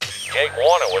Jake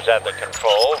Warner was at the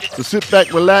controls. So sit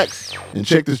back, relax, and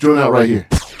check this joint out right here.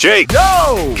 Jake!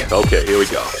 Yo! Okay, here we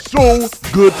go. So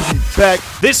good to be back.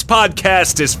 This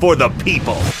podcast is for the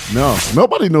people. No,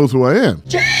 nobody knows who I am.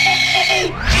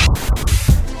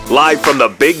 Live from the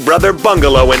Big Brother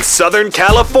Bungalow in Southern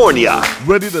California.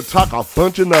 Ready to talk a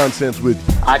bunch of nonsense with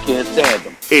you. I can't stand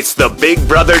them. It's the Big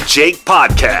Brother Jake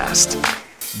Podcast.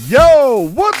 Yo,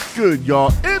 what's good,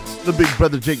 y'all? It's the Big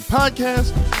Brother Jake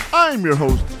Podcast. I'm your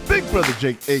host, Big Brother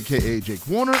Jake, a.k.a. Jake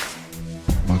Warner.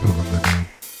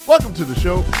 Welcome to the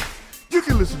show. You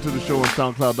can listen to the show on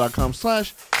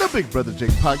SoundCloud.com/The Big Brother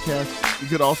Jake Podcast. You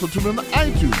can also tune in to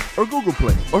iTunes or Google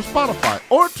Play or Spotify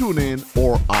or TuneIn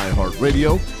or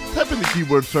iHeartRadio. Type in the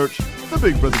keyword search, The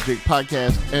Big Brother Jake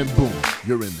Podcast, and boom,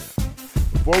 you're in there.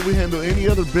 Before we handle any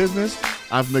other business,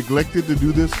 I've neglected to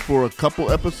do this for a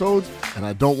couple episodes, and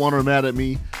I don't want her mad at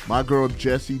me. My girl,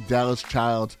 Jessie Dallas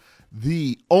Childs,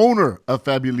 the owner of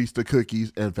Fabulista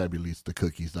Cookies and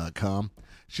FabulistaCookies.com.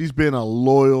 She's been a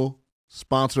loyal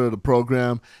sponsor of the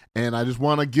program, and I just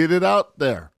want to get it out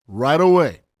there right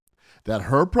away that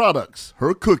her products,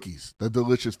 her cookies, the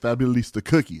delicious Fabulista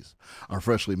Cookies, are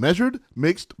freshly measured,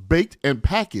 mixed, baked, and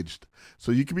packaged,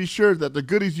 so you can be sure that the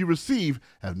goodies you receive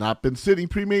have not been sitting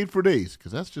pre-made for days,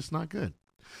 because that's just not good.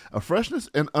 A freshness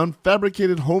and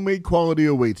unfabricated homemade quality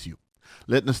awaits you.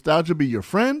 Let nostalgia be your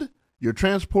friend, your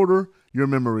transporter, your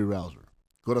memory rouser.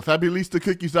 Go to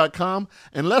FabulistaCookies.com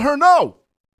and let her know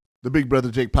the Big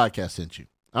Brother Jake Podcast sent you.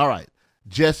 All right,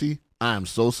 Jessie, I'm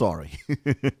so sorry.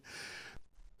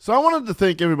 So I wanted to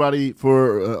thank everybody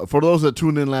for those that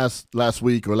tuned in last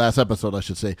week, or last episode, I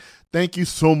should say. Thank you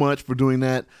so much for doing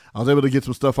that. I was able to get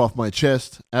some stuff off my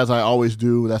chest, as I always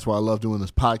do. That's why I love doing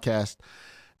this podcast.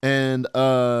 And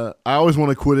I always want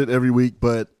to quit it every week,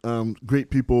 but great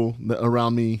people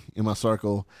around me in my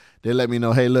circle, they let me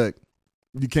know, hey, look,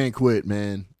 you can't quit,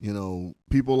 man. You know,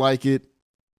 people like it.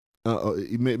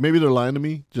 Maybe they're lying to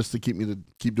me just to keep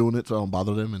doing it so I don't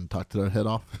bother them and talk to their head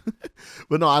off.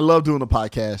 But no, I love doing the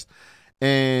podcast,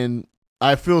 and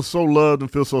I feel so loved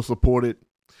and feel so supported.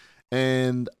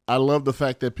 And I love the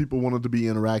fact that people wanted to be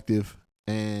interactive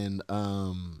and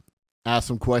ask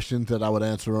some questions that I would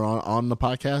answer on the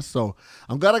podcast. So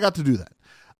I'm glad I got to do that.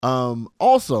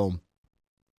 Also,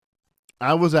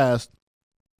 I was asked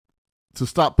to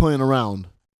stop playing around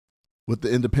with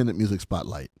the independent music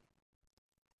spotlight.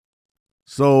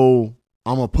 So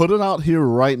I'm going to put it out here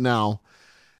right now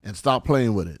and stop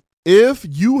playing with it. If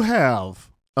you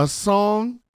have a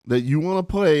song that you want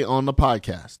to play on the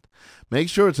podcast, make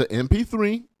sure it's an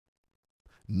MP3,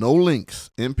 no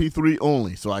links, MP3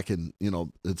 only, so I can,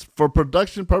 it's for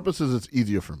production purposes, it's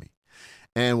easier for me.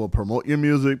 And we'll promote your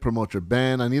music, promote your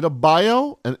band. I need a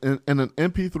bio and an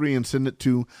MP3 and send it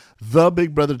to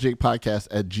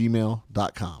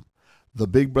thebigbrotherjakepodcast@gmail.com.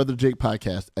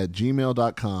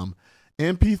 thebigbrotherjakepodcast@gmail.com.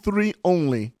 MP3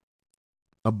 only,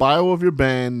 a bio of your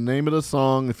band, name of the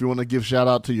song. If you want to give shout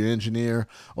out to your engineer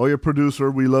or your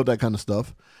producer, we love that kind of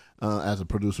stuff as a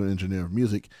producer, engineer of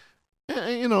music,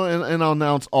 and I'll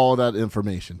announce all that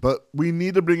information. But we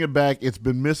need to bring it back. It's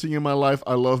been missing in my life.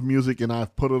 I love music, and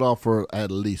I've put it off for at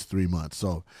least 3 months.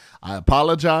 So I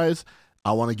apologize.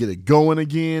 I want to get it going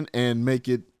again and make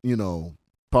it,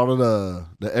 part of the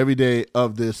everyday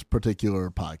of this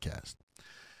particular podcast.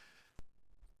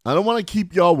 I don't want to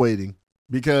keep y'all waiting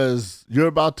because you're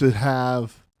about to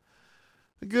have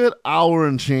a good hour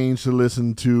and change to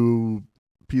listen to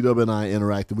P-Dub and I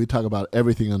interact, and we talk about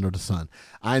everything under the sun.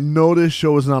 I know this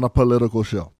show is not a political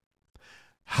show.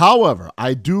 However,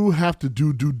 I do have to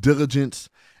do due diligence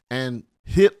and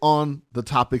hit on the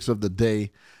topics of the day,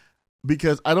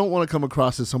 because I don't want to come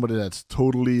across as somebody that's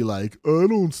totally like, I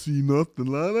don't see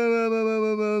nothing,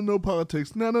 no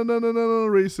politics, no,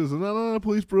 racism, no,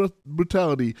 police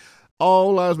brutality,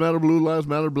 all lives matter, blue lives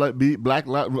matter, black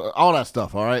lives, all that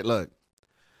stuff, all right? Look,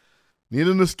 need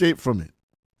an escape from it.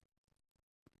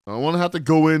 I don't want to have to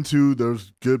go into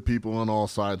there's good people on all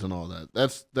sides and all that.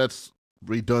 That's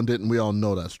redundant, and we all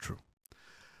know that's true.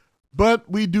 But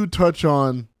we do touch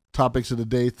on topics of the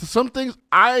day. Some things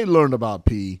I learned about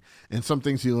P, and some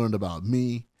things he learned about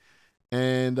me.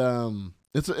 And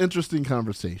it's an interesting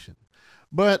conversation.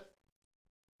 But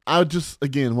I just,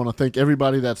 again, want to thank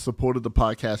everybody that supported the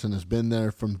podcast and has been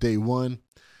there from day one.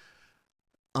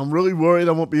 I'm really worried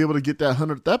I won't be able to get that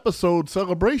 100th episode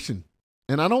celebration.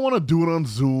 And I don't want to do it on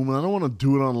Zoom. I don't want to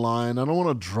do it online. I don't want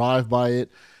to drive by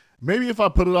it. Maybe if I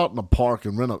put it out in the park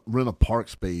and rent a park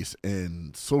space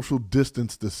and social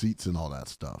distance the seats and all that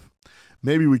stuff,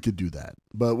 maybe we could do that.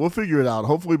 But we'll figure it out.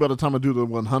 Hopefully by the time I do the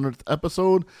 100th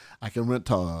episode, I can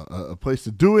rent a place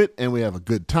to do it, and we have a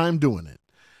good time doing it.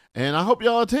 And I hope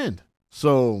y'all attend.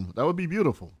 So that would be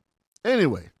beautiful.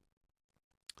 Anyway,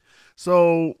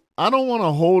 so I don't want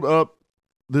to hold up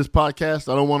this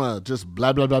podcast. I don't want to just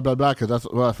blah, blah, blah, blah, blah, because that's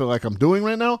what I feel like I'm doing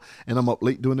right now, and I'm up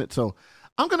late doing it. So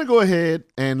I'm going to go ahead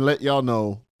and let y'all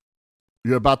know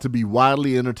you're about to be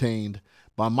wildly entertained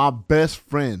by my best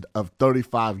friend of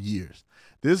 35 years.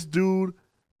 This dude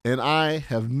and I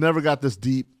have never got this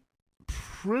deep,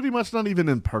 pretty much not even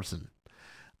in person.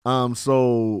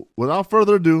 So without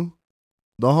further ado,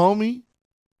 the homie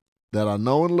that I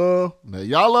know and love, that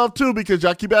y'all love too because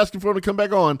y'all keep asking for him to come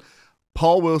back on,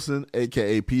 Paul Wilson,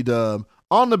 a.k.a. P-Dub,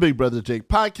 on the Big Brother Jake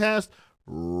podcast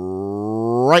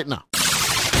right now.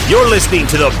 You're listening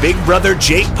to the Big Brother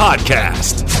Jake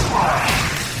podcast.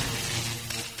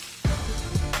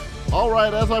 All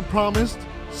right, as I promised,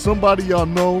 somebody y'all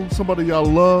know, somebody y'all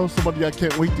love, somebody I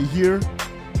can't wait to hear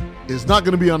is not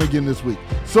going to be on again this week.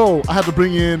 So I had to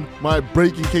bring in my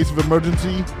break in case of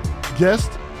emergency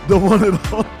guest, the one and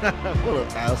only. What an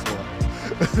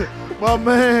asshole. My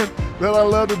man that I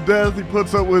love to death. He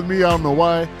puts up with me. I don't know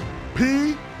why.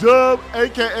 P-Dub,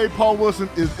 a.k.a. Paul Wilson,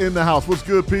 is in the house. What's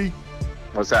good, P?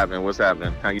 What's happening? What's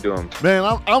happening? How you doing? Man,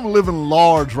 I'm living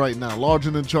large right now. Large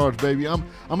and in charge, baby. I'm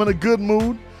in a good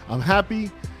mood. I'm happy.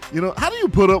 You know, how do you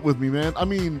put up with me, man? I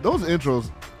mean, those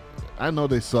intros, I know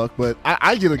they suck, but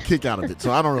I get a kick out of it,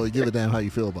 so I don't really give a damn how you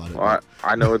feel about it. Well,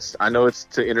 I know it's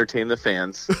to entertain the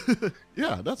fans.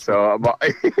 Yeah, that's so.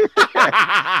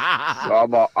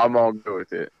 I'm all good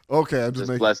with it. Okay, I'm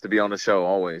just blessed to be on the show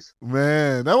always.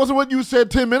 Man, that wasn't what you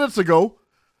said 10 minutes ago.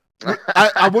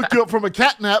 I woke you up from a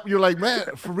cat nap. You're like,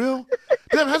 man, for real?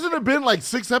 Damn, hasn't it been like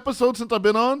 6 episodes since I've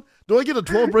been on? Do I get a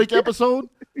 12 break episode?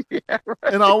 Yeah, right.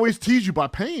 And I always tease you by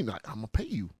paying. I'm gonna pay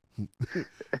you.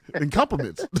 In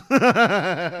compliments.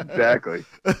 Exactly.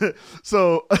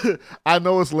 So I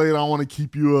know it's late. I don't want to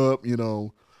keep you up, you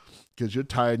know, because you're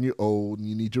tired and you're old and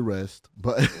you need your rest.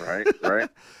 But right.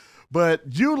 But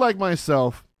you, like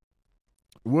myself,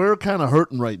 we're kind of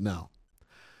hurting right now.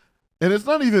 And it's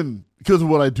not even because of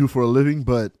what I do for a living,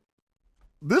 but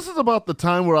this is about the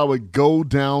time where I would go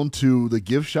down to the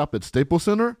gift shop at Staples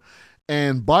Center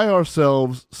and buy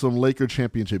ourselves some Laker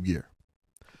championship gear.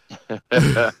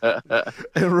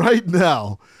 And right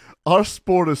now, our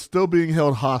sport is still being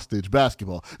held hostage,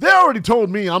 basketball. They already told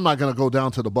me I'm not going to go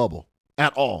down to the bubble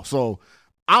at all. So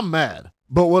I'm mad,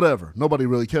 but whatever. Nobody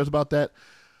really cares about that.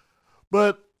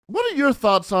 But what are your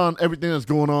thoughts on everything that's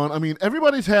going on? I mean,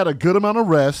 everybody's had a good amount of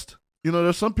rest. You know,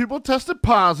 there's some people tested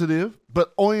positive,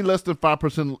 but only less than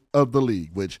 5% of the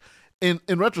league, which in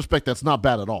retrospect, that's not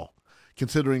bad at all,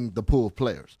 considering the pool of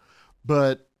players.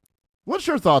 But what's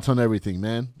your thoughts on everything,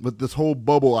 man, with this whole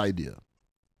bubble idea?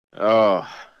 Oh,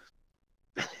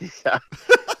 yeah.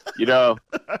 You know,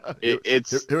 it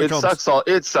sucks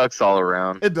all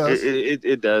around. It does.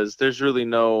 It does. There's really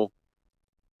no.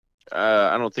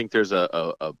 I don't think there's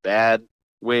a bad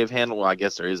way of handling. Well, I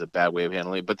guess there is a bad way of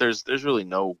handling it, but there's really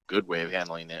no good way of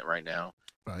handling it right now.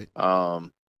 Right.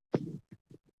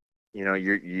 You know,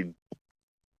 you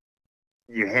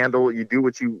do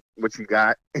what you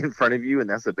got in front of you, and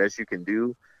that's the best you can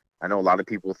do. I know a lot of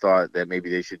people thought that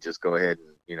maybe they should just go ahead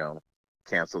and, you know,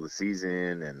 cancel the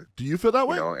season and do you feel that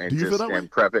way? You know, and do you feel that way?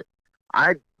 Prep it.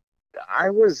 I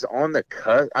was on the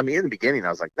cut. I mean, in the beginning, I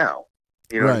was like, no,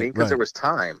 you know what I mean, because there was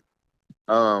time.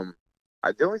 The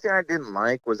only thing I didn't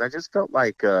like was I just felt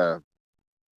like,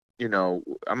 you know,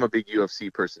 I'm a big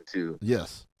UFC person too.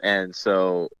 Yes. And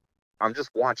so I'm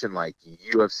just watching like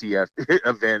UFC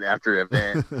event after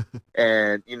event,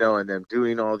 and you know, and them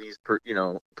doing all these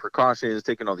precautions,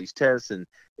 taking all these tests, and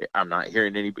I'm not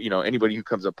hearing anybody who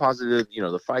comes up positive. You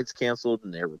know, the fight's canceled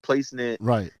and they're replacing it.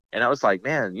 Right. And I was like,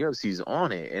 man, UFC's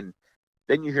on it. And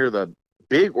then you hear the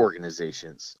big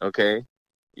organizations, okay,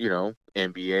 you know,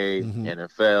 NBA,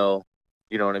 NFL,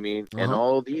 you know what I mean, and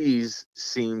all these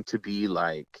seem to be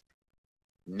like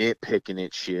nitpicking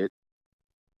at shit.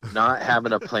 Not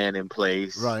having a plan in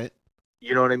place. Right.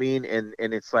 You know what I mean? And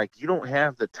it's like you don't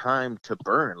have the time to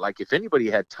burn. Like if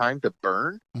anybody had time to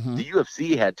burn, the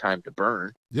UFC had time to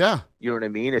burn. Yeah. You know what I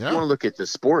mean? If you want to look at the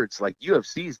sports, like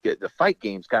the fight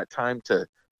games got time to,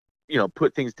 you know,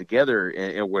 put things together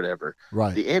and whatever.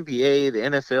 Right. The NBA, the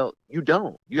NFL, you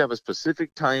don't. You have a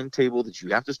specific timetable that you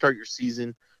have to start your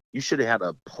season. You should have had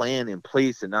a plan in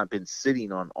place and not been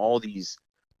sitting on all these,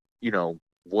 you know,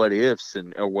 what ifs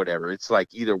or whatever. It's like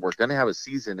either we're gonna have a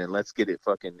season and let's get it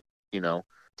fucking, you know,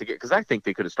 because I think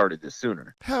they could have started this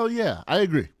sooner. Hell yeah, I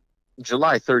agree.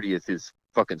 July 30th is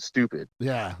fucking stupid.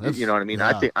 Yeah, you know what I mean.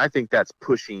 Yeah. I think that's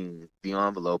pushing the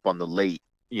envelope on the late,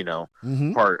 you know,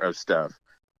 part of stuff.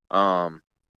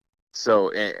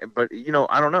 So, but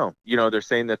I don't know. They're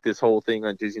saying that this whole thing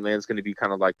on Disneyland is going to be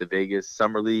kind of like the Vegas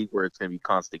Summer League, where it's going to be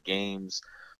constant games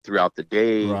throughout the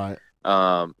day. Right.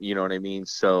 You know what I mean?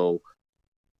 So,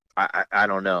 I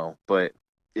don't know, but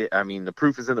the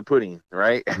proof is in the pudding,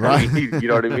 right? Right. You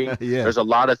know what I mean? Yeah. There's a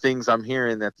lot of things I'm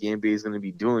hearing that the NBA is going to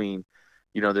be doing.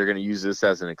 They're going to use this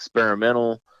as an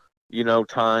experimental,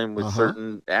 time with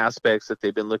certain aspects that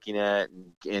they've been looking at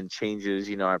and changes.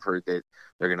 I've heard that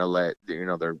they're going to let,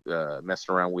 they're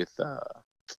messing around with,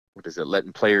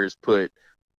 letting players put,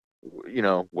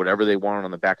 whatever they want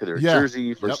on the back of their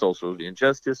jersey for social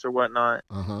injustice or whatnot.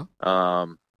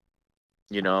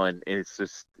 And it's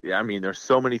just, there's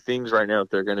so many things right now that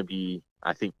they're going to be,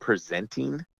 I think,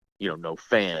 presenting, no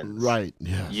fans. Right.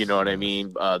 Yeah. You know what I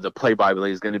mean? The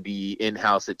play-by-play is going to be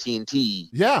in-house at TNT.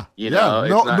 Yeah.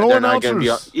 No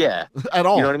announcers. At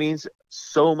all. You know what I mean?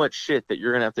 So much shit that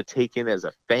you're going to have to take in as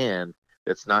a fan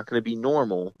that's not going to be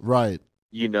normal. Right.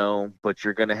 But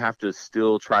you're going to have to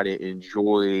still try to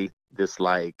enjoy this,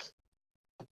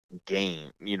 game,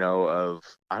 of,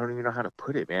 I don't even know how to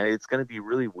put it, man. It's going to be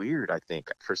really weird, I think,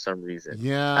 for some reason.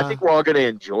 Yeah. I think we're all going to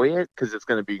enjoy it because it's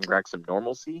going to bring back some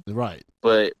normalcy. Right.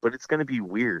 But it's going to be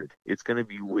weird. It's going to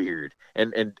be weird.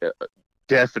 And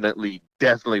definitely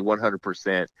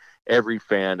 100%, every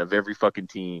fan of every fucking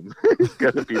team is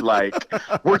going to be like,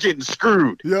 we're getting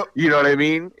screwed. Yep. You know what I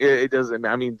mean? It doesn't,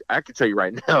 I can tell you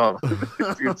right now,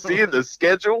 seeing the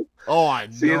schedule. Oh, I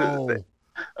know.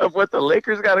 Of what the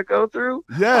Lakers got to go through.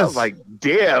 Yes. I was like,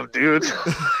 damn, dude. Are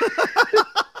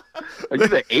you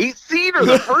the 8th seed or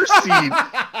the 1st seed?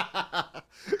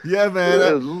 Yeah, man.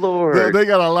 Good Lord. They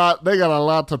got a lot. They got a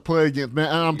lot to play against, man.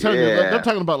 And I'm telling you, they're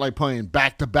talking about playing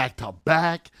back to back to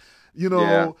back.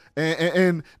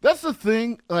 And that's the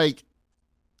thing.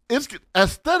 It's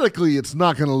aesthetically, it's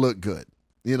not going to look good.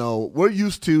 We're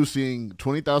used to seeing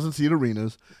 20,000 seat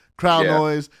arenas. Crowd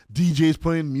noise, DJs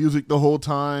playing music the whole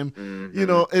time,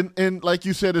 and like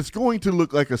you said, it's going to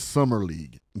look like a summer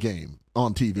league game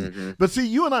on TV. But see,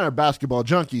 you and I are basketball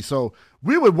junkies, so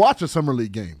we would watch a summer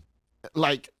league game,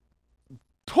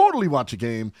 totally watch a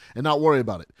game and not worry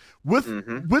about it. With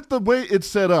the way it's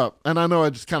set up, and I know I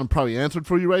just kind of probably answered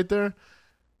for you right there,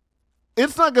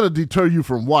 it's not going to deter you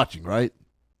from watching, right?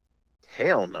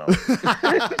 Hell no.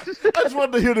 I just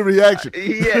wanted to hear the reaction.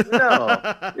 No.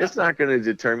 It's not going to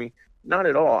deter me. Not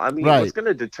at all. What's going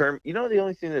to deter me, the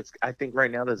only thing that's, I think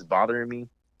right now that's bothering me,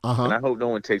 and I hope no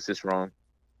one takes this wrong.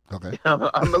 Okay. I'm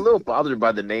a little bothered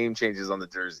by the name changes on the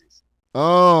jerseys.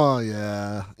 Oh,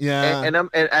 yeah. Yeah. And I'm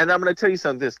going to tell you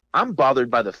something. I'm bothered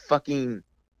by the fucking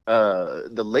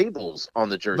the labels on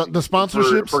the jersey, the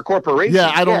sponsorships for corporations.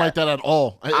 Yeah, I don't like that at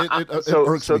all. It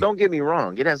irks me. Don't get me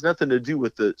wrong. It has nothing to do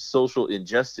with the social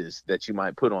injustice that you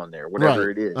might put on there, whatever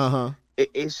it is.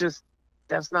 It's just,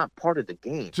 that's not part of the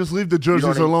game. Just leave the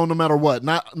jerseys alone, no matter what.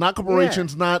 Not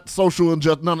corporations, not social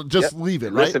injustice. No, just leave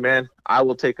it. Right? Listen, man.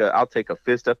 I'll take a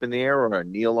fist up in the air or a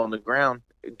kneel on the ground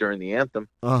during the anthem.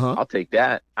 I'll take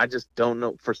that. I just don't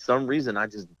know, for some reason. I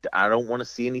don't want to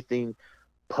see anything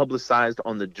publicized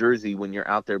on the jersey when you're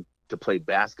out there to play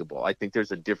basketball. I think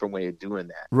there's a different way of doing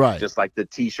that. Right. Just like the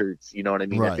t-shirts, you know what I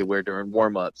mean, that they wear during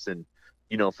warm-ups and,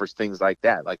 for things like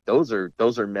that. Like those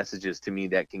are messages to me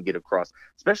that can get across,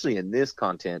 especially in this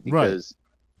content, because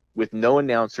with no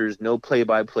announcers, no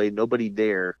play-by-play, nobody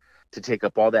there to take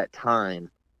up all that time,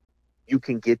 you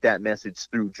can get that message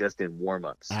through just in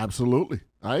warm-ups. Absolutely.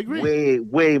 I agree.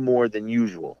 Way more than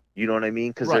usual. You know what I mean?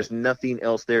 Because there's nothing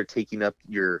else there taking up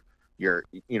your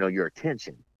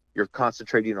attention. You're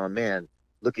concentrating on, man,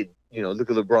 look at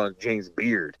LeBron James'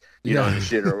 beard, and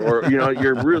shit, or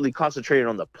you're really concentrating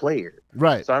on the player.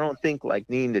 Right. So I don't think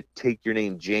needing to take your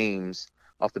name James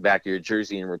off the back of your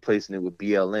jersey and replacing it with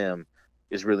BLM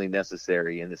is really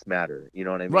necessary in this matter. You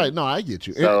know what I mean? Right. No, I get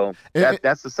you. So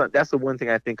that's the one thing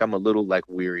I think I'm a little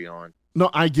weary on.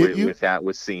 No, I get you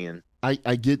with seeing. I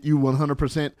get you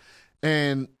 100%,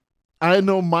 and I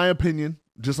know my opinion.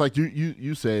 Just like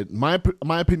you said, my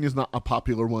opinion is not a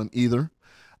popular one either.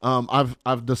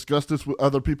 I've discussed this with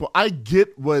other people. I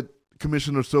get what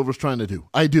Commissioner Silver's trying to do.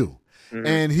 I do.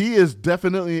 And he is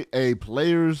definitely a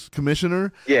players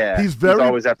commissioner. Yeah, he's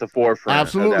always at the forefront.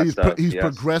 Absolutely, he's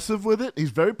progressive with it. He's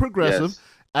very progressive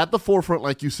at the forefront,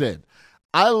 like you said.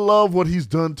 I love what he's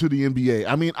done to the NBA.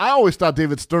 I always thought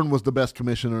David Stern was the best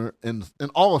commissioner in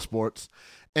all of sports,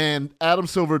 and Adam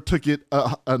Silver took it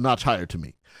a notch higher to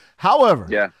me.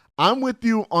 However, I'm with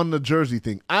you on the jersey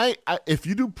thing. I if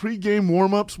you do pregame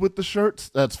warm-ups with the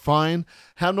shirts, that's fine.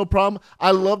 Have no problem.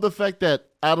 I love the fact that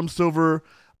Adam Silver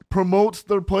promotes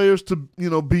their players to,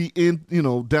 be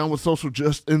down with social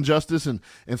injustice and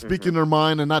speaking their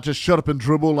mind and not just shut up and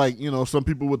dribble like, some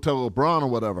people would tell LeBron or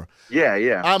whatever. Yeah,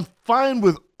 yeah. I'm fine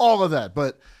with all of that,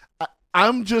 but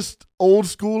I'm just old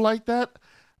school like that.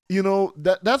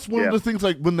 That's one of the things,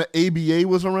 like when the ABA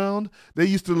was around, they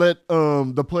used to let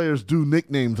the players do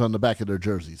nicknames on the back of their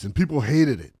jerseys, and people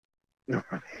hated it.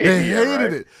 They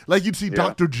hated it. Like you'd see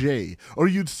Dr. J, or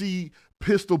you'd see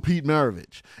Pistol Pete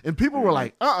Maravich, and people were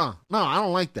like, no, I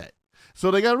don't like that. So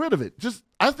they got rid of it.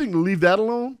 I think leave that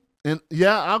alone, and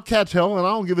I'll catch hell, and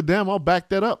I don't give a damn. I'll back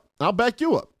that up. I'll back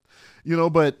you up.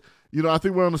 But I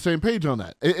think we're on the same page on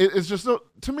that. It's just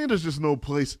to me, there's just no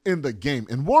place in the game.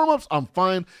 In warm-ups, I'm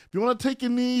fine. If you want to take a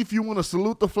knee, if you want to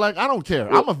salute the flag, I don't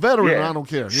care. I'm a veteran, I don't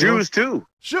care. Shoes too.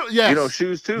 Yes.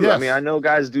 Shoes too. Yes. I mean, I know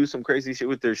guys do some crazy shit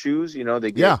with their shoes.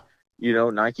 They get,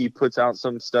 Nike puts out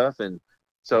some stuff, and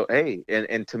so hey,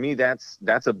 and to me, that's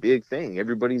a big thing.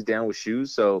 Everybody's down with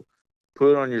shoes, so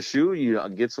put it on your shoe. You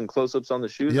get some close-ups on the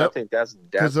shoes. Yep. I think that's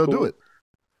they'll cool. do it.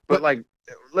 But like,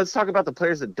 let's talk about the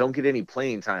players that don't get any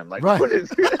playing time. Like, right. What if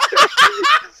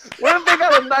they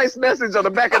got a nice message on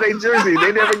the back of their jersey?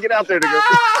 They never get out there to go.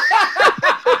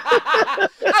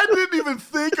 I didn't even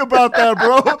think about that,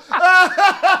 bro.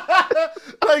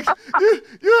 Like,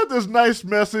 you have this nice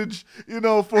message,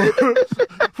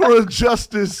 for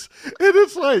injustice, and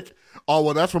it's like, oh,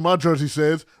 well, that's what my jersey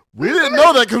says. We didn't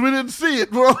know that because we didn't see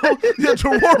it, bro. You had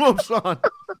your warm-ups on.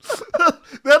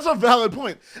 That's a valid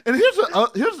point. And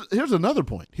here's another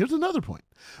point. Here's another point.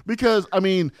 Because, I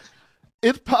mean,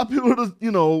 it's popular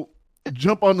to,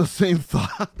 jump on the same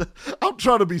thought. I'm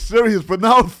trying to be serious, but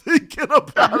now I'm thinking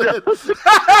about it.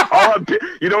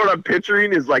 What I'm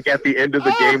picturing is like at the end of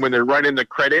the game when they're running the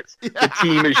credits, the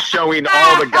team is showing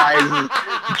all the guys'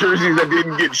 jerseys that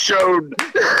didn't get showed.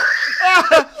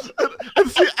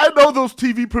 And see, I know those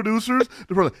TV producers.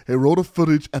 They're probably like, hey, roll the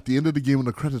footage at the end of the game when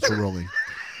the credits are rolling.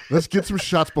 Let's get some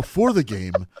shots before the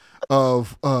game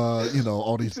of,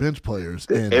 all these bench players.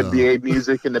 And NBA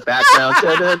music in the background.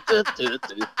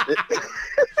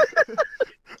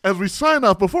 As we sign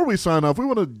off, before we sign off, we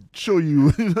want to show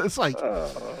you. It's like,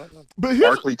 but here's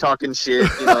Barkley talking shit.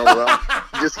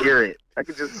 Just hear it. I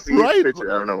can just see his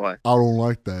picture. I don't know why. I don't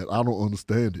like that. I don't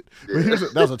understand it. Yeah.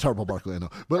 But that was a terrible Barkley, I know.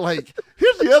 But like,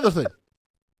 here's the other thing.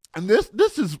 And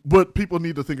this is what people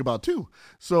need to think about too.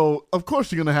 So of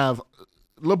course you're gonna have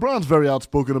LeBron's very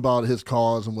outspoken about his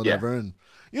cause and whatever, and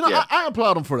I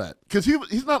applaud him for that because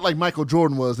he's not like Michael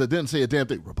Jordan was that didn't say a damn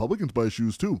thing. Republicans buy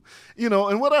shoes too,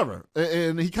 and whatever.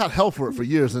 And he got hell for it for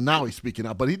years, and now he's speaking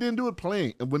out. But he didn't do it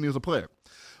playing when he was a player.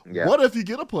 Yeah. What if you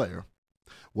get a player?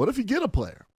 What if you get a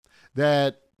player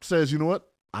that says, you know what?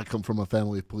 I come from a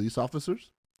family of police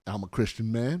officers. I'm a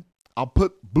Christian man. I'll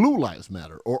put Blue Lives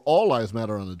Matter or All Lives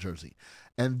Matter on the jersey.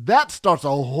 And that opens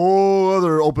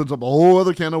up a whole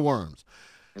other can of worms.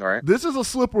 All right. This is a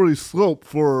slippery slope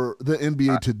for the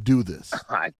NBA to do this.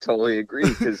 I totally agree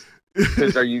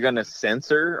because are you going to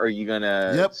censor? Are you going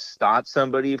to stop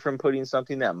somebody from putting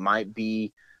something that might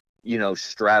be,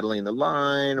 straddling the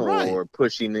line or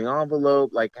pushing the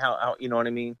envelope? Like how you know what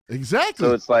I mean? Exactly.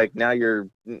 So it's like now you're,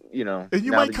 and you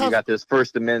got this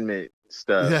First Amendment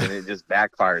stuff and it just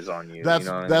backfires on you.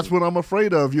 That's what I'm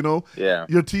afraid of, Yeah.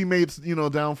 Your teammates,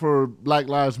 down for Black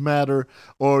Lives Matter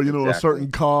or, a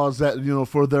certain cause that,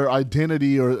 for their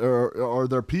identity or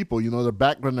their people, their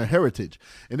background, their heritage.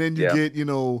 And then you get,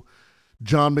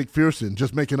 John McPherson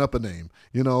just making up a name,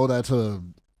 that's a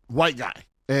white guy.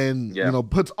 And,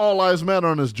 puts All Lives Matter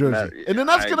on his jersey. And then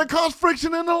that's going to cause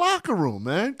friction in the locker room,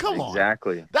 man. Come on.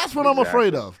 Exactly. That's what I'm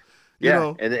afraid of.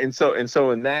 And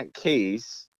so in that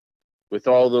case, with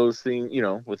all those things,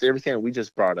 with everything that we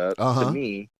just brought up, to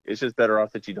me, it's just better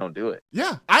off that you don't do it.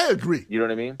 Yeah, I agree. You know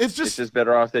what I mean? It's just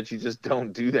better off that you just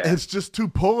don't do that. It's just too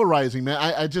polarizing, man.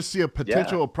 I just see a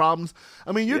potential of problems.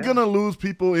 I mean, you're going to lose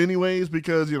people anyways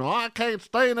because, I can't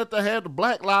stand at the head of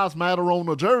Black Lives Matter on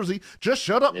the jersey. Just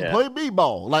shut up and play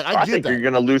b-ball. Like, I get think that. You're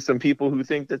going to lose some people who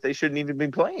think that they shouldn't even be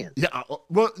playing. Yeah,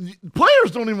 well,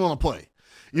 players don't even want to play.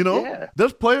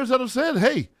 There's players that have said,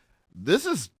 hey, this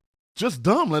is just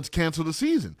dumb. Let's cancel the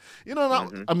season.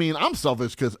 I mean, I'm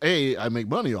selfish because I make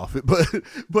money off it,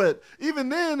 but even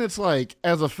then, it's like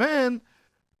as a fan,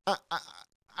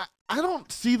 I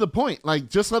don't see the point. Like,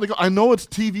 just let it go. I know it's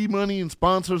TV money and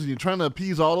sponsors, and you're trying to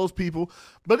appease all those people,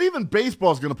 but even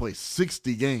baseball is going to play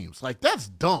 60 games. Like, that's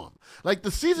dumb. Like,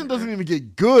 the season doesn't even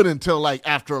get good until,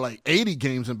 after 80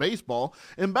 games in baseball.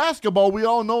 In basketball, we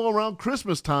all know around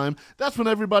Christmas time, that's when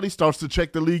everybody starts to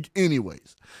check the league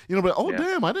anyways. But,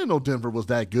 damn, I didn't know Denver was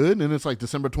that good, and it's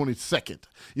December 22nd.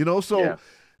 So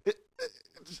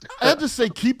I just say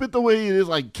keep it the way it is.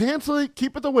 Like cancel it,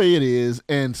 keep it the way it is,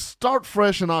 and start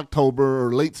fresh in October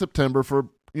or late September for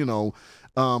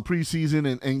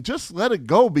preseason, and just let it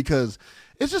go because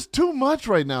it's just too much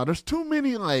right now. There's too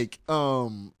many like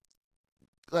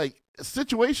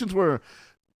situations where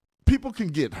people can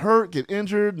get hurt, get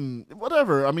injured, and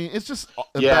whatever. I mean, it's just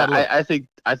I think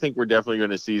we're definitely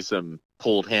going to see some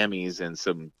pulled hammies and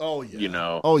some. Oh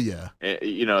yeah.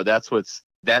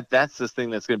 That's the thing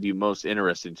that's going to be most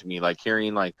interesting to me. Like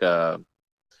hearing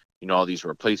all these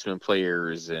replacement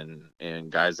players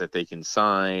and guys that they can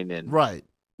sign and right.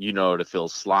 To fill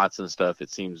slots and stuff.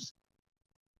 It seems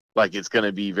like it's going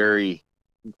to be very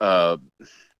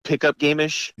pickup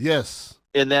game-ish. Yes.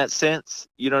 In that sense,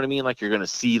 you know what I mean? Like you're going to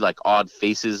see like odd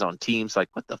faces on teams. Like,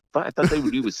 what the fuck? I thought they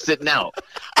would do was sitting out,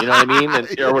 you know what I mean?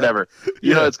 Or whatever,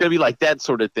 it's going to be like that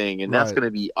sort of thing. And that's going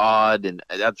to be odd. And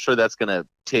I'm sure that's going to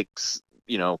tick,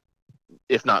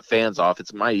 if not fans off,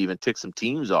 it might even tick some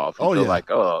teams off. But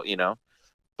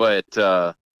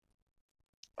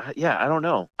I don't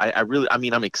know.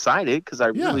 I'm excited because I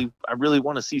really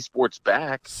want to see sports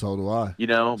back. So do I.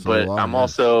 But I'm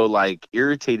also like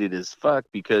irritated as fuck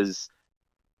because,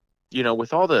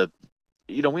 with all the,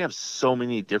 we have so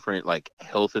many different like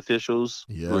health officials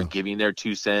who are giving their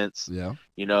 2 cents. Yeah.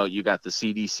 You got the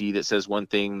CDC that says one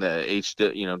thing,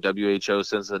 the WHO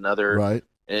says another. Right.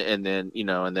 And then,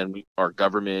 our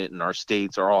government and our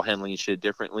states are all handling shit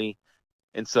differently.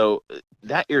 And so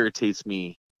that irritates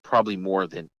me probably more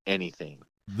than anything.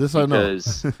 This I know.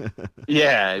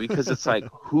 Because it's like,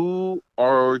 who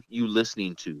are you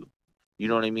listening to? You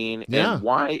know what I mean? Yeah. And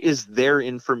why is their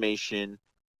information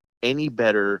any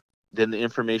better than the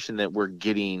information that we're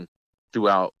getting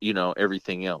throughout,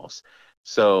 everything else?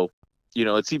 So,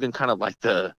 it's even kind of like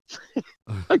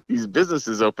like these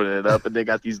businesses opening it up and they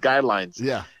got these guidelines,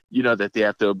 that they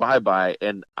have to abide by.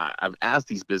 And I've asked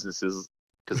these businesses,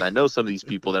 because I know some of these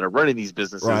people that are running these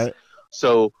businesses. Right.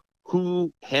 So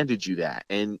who handed you that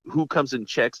and who comes and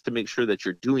checks to make sure that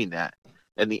you're doing that?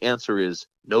 And the answer is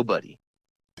nobody.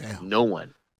 Damn. No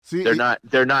one. See, they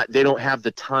don't have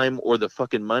the time or the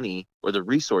fucking money or the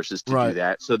resources to do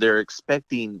that. So they're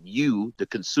expecting you, the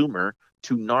consumer,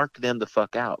 to narc them the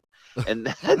fuck out. And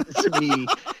that to me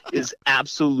is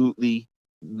absolutely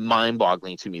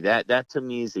mind-boggling to me. That to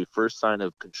me is the first sign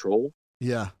of control.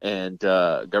 Yeah. And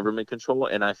government control.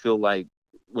 And I feel like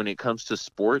when it comes to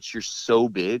sports, you're so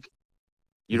big.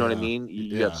 You know what I mean?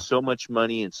 You have so much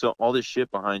money and so all this shit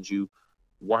behind you.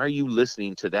 Why are you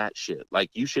listening to that shit?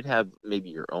 Like you should have maybe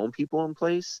your own people in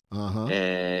place,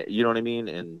 and you know what I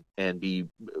mean, and be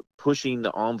pushing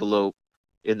the envelope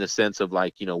in the sense of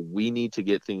like, we need to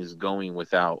get things going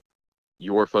without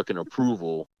your fucking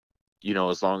approval,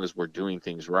 as long as we're doing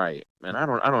things right. And I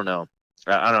don't know.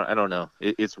 I don't know.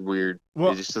 It's weird.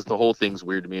 Well, it's just the whole thing's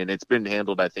weird to me, and it's been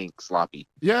handled, I think, sloppy.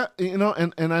 Yeah, and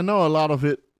I know a lot of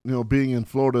it. Being in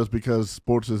Florida is because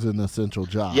sports is an essential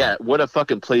job. Yeah, what a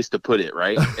fucking place to put it,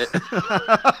 right?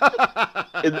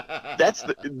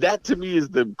 That to me is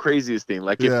the craziest thing.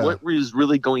 Like, if what is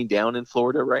really going down in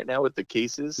Florida right now with the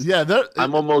cases,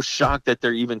 I'm almost shocked that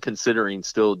they're even considering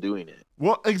still doing it.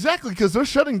 Well, exactly, because they're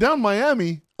shutting down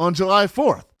Miami on July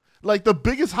 4th. Like, the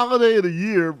biggest holiday of the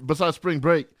year, besides spring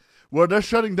break, where they're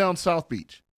shutting down South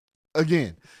Beach.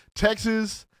 Again,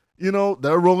 Texas,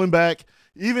 they're rolling back.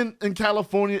 Even in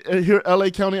California, here, LA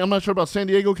County, I'm not sure about San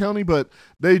Diego County, but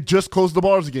they just closed the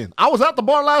bars again. I was at the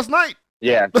bar last night.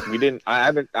 Yeah, we didn't. I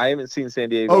haven't seen San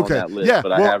Diego on that list,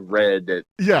 but I have read that.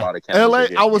 Yeah, a lot of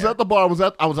counties LA. I was at the bar. I was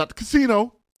at the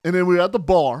casino, and then we were at the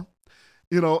bar.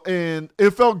 And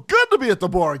it felt good to be at the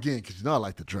bar again because I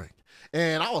like to drink.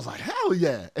 And I was like, hell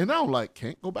yeah! And now I'm like,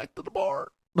 can't go back to the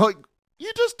bar. Like,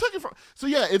 you just took it from. So,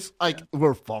 yeah, it's like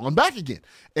we're falling back again.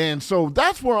 And so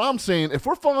that's where I'm saying if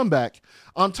we're falling back,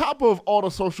 on top of all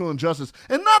the social injustice,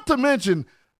 and not to mention,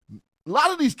 a lot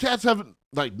of these cats haven't,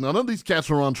 like, none of these cats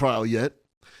are on trial yet.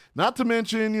 Not to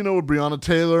mention, with Breonna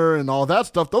Taylor and all that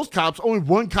stuff, those cops, only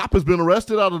one cop has been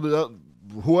arrested out of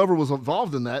whoever was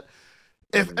involved in that.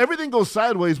 If everything goes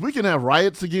sideways, we can have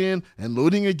riots again and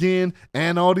looting again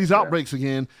and all these outbreaks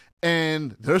again.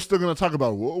 And they're still going to talk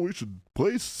about, well, we should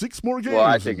play 6 more games. Well,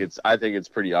 I think it's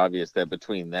pretty obvious that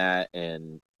between that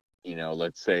and,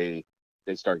 let's say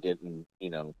they start getting,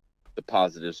 the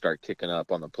positives start kicking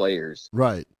up on the players.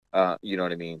 Right. You know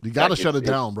what I mean? You got to shut it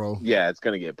down, bro. Yeah, it's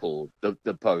going to get pulled. The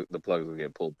plugs will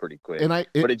get pulled pretty quick.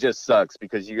 But it just sucks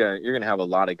because you're going to have a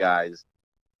lot of guys,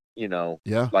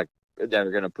 like that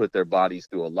are going to put their bodies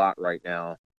through a lot right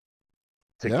now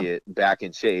to get back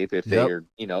in shape if they're,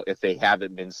 if they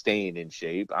haven't been staying in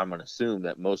shape. I'm going to assume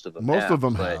that most of them have.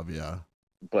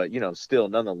 But, But, still,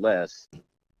 nonetheless,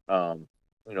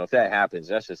 if that happens,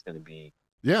 that's just going to be.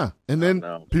 Yeah, and then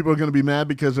people are going to be mad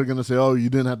because they're going to say, oh, you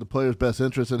didn't have the player's best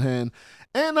interest at hand.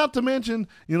 And not to mention,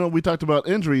 we talked about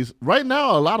injuries. Right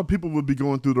now, a lot of people would be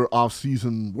going through their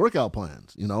off-season workout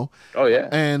plans, Oh, yeah.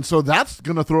 And so that's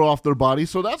going to throw off their body.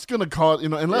 So that's going to cause,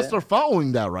 unless they're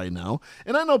following that right now.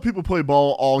 And I know people play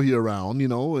ball all year round,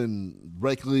 in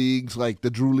rec leagues like the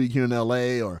Drew League here in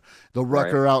L.A. or the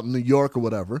Rucker out in New York or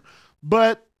whatever.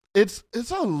 But it's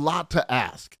a lot to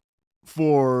ask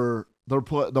for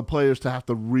the players to have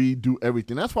to redo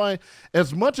everything. That's why,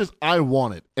 as much as I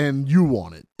want it and you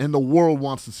want it and the world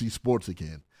wants to see sports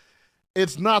again,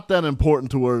 it's not that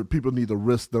important to where people need to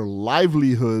risk their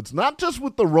livelihoods, not just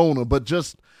with the Rona, but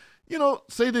just,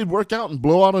 say they work out and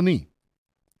blow out a knee,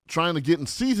 trying to get in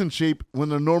season shape when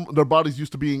their bodies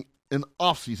used to be in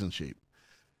off-season shape.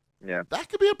 Yeah. That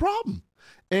could be a problem.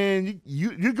 And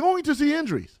you're going to see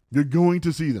injuries. You're going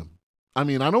to see them. I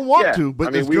mean, I don't want to,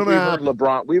 but it's going to happen.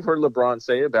 We've heard LeBron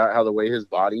say about how the way his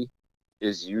body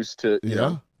is used to,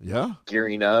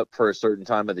 gearing up for a certain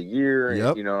time of the year,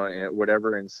 and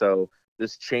whatever. And so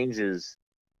this changes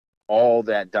all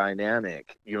that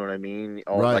dynamic. You know what I mean?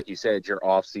 Like you said, your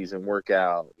off-season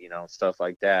workout, stuff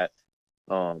like that.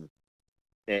 And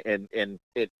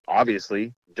it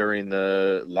obviously during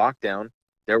the lockdown,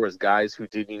 there was guys who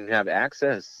didn't even have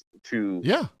access to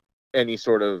any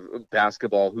sort of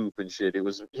basketball hoop and shit. It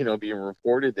was, being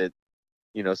reported that,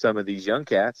 some of these young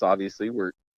cats obviously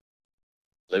were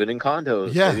living in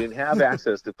condos. Yeah. They didn't have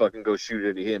access to fucking go shoot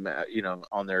at him,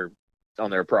 on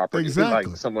their property.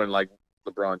 Exactly. Like someone like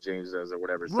LeBron James does or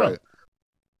whatever. Right.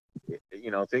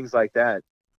 So, things like that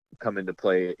come into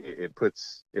play. It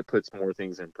puts more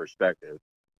things in perspective.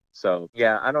 So,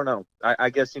 yeah, I don't know. I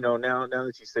guess, now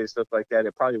that you say stuff like that,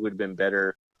 it probably would have been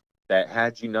better that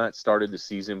had you not started the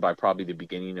season by probably the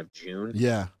beginning of June,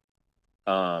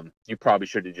 you probably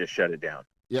should have just shut it down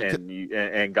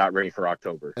and got ready for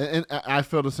October. And I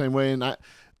feel the same way, and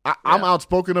I'm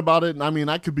outspoken about it. And I mean,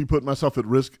 I could be putting myself at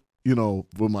risk,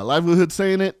 with my livelihood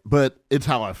saying it, but it's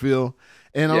how I feel.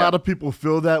 And a lot of people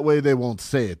feel that way. They won't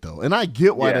say it though, and I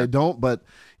get why they don't. But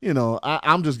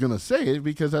I'm just gonna say it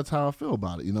because that's how I feel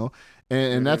about it.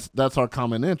 And that's our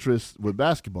common interest with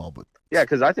basketball. But yeah,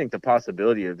 because I think the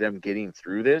possibility of them getting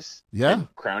through this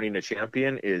and crowning a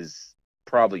champion is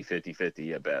probably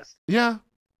 50-50 at best. Yeah.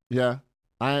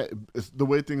 It's the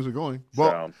way things are going.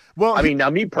 Well, I mean, now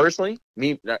me personally,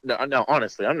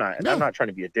 honestly, I'm not trying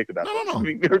to be a dick about this. No.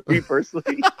 Me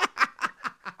personally,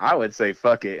 I would say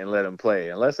fuck it and let them play,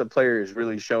 unless a player is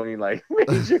really showing like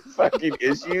major fucking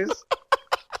issues.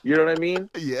 You know what I mean?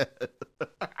 Yeah.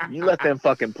 You let them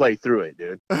fucking play through it,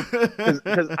 dude.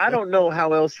 Because I don't know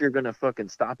how else you're going to fucking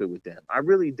stop it with them. I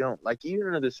really don't. Like, even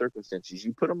under the circumstances,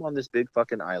 you put them on this big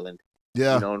fucking island,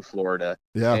 in Florida.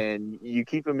 Yeah. And you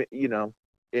keep them,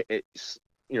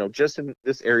 just in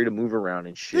this area to move around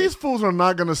and shit. These fools are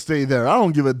not going to stay there. I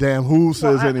don't give a damn who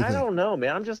says anything. I don't know,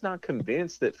 man. I'm just not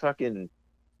convinced that fucking...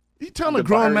 You telling a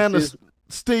grown man to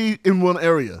stay in one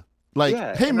area. Like,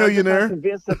 hey, millionaire. I'm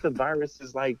convinced that the virus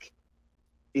is like,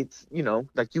 it's,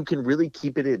 like you can really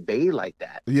keep it at bay like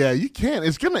that. Yeah, you can.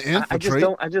 It's going to infiltrate.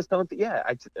 I just don't. Yeah,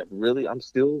 I'm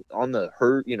still on the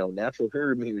herd, natural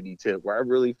herd immunity tip where I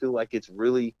really feel like it's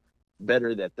really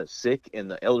better that the sick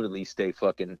and the elderly stay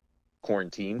fucking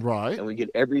quarantined. Right. And we get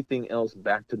everything else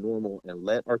back to normal and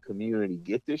let our community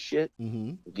get this shit,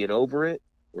 get over it.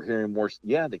 We're hearing more.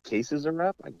 Yeah, the cases are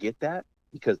up. I get that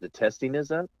because the testing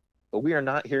is up. But we are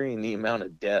not hearing the amount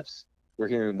of deaths. We're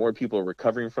hearing more people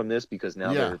recovering from this because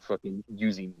now they're fucking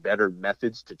using better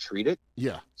methods to treat it.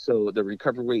 Yeah. So the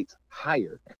recovery rate's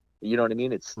higher. You know what I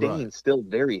mean? It's staying still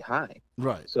very high.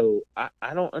 Right. So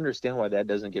I don't understand why that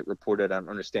doesn't get reported. I don't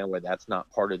understand why that's not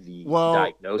part of the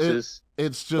diagnosis.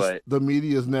 It's just the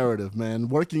media's narrative, man.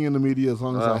 Working in the media as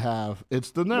long as I have,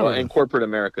 it's the narrative. Well, and corporate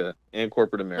America. Yeah,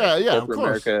 corporate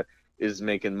America is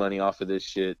making money off of this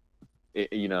shit.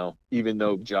 Even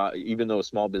though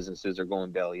small businesses are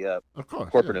going belly up, of course,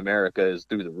 corporate America is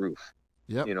through the roof.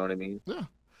 Yep. You know what I mean? Yeah.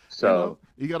 So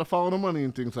you got to follow the money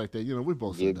and things like that. We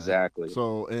both said exactly. That.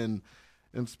 So and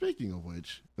speaking of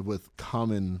which, with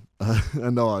common, I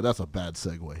know that's a bad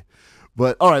segue,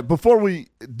 but all right. Before we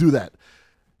do that,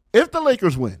 if the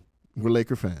Lakers win, we're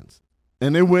Laker fans,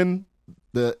 and they win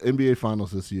the NBA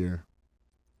Finals this year,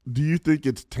 do you think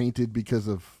it's tainted because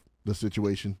of the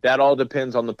situation? That all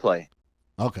depends on the play.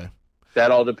 Okay. That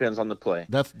all depends on the play.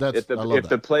 That's if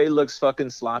the play looks fucking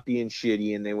sloppy and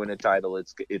shitty and they win a title,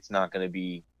 it's not going to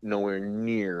be nowhere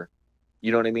near.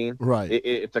 You know what I mean? Right.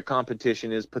 If the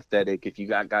competition is pathetic, if you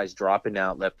got guys dropping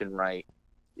out left and right,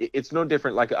 it's no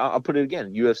different. Like I'll put it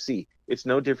again, UFC. It's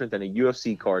no different than a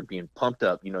UFC card being pumped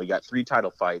up. You got 3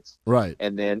 title fights, right?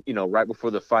 And then right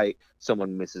before the fight,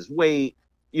 someone misses weight,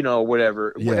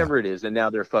 whatever it is, and now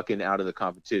they're fucking out of the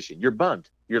competition. You're bummed.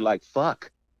 You're like,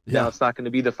 fuck. Yeah. Now it's not going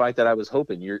to be the fight that I was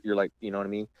hoping. You're like, you know what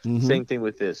I mean? Mm-hmm. Same thing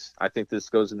with this. I think this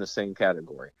goes in the same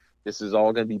category. This is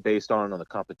all going to be based on the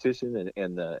competition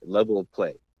and the level of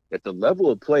play. If the level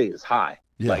of play is high,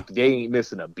 like they ain't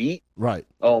missing a beat, right?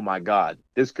 Oh my God,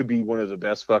 this could be one of the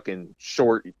best fucking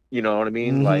short, you know what I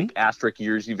mean? Mm-hmm. Like asterisk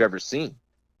years you've ever seen,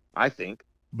 I think.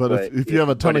 But if you have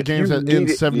a ton of games that end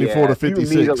 74 to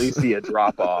 56, you immediately see a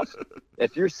drop off.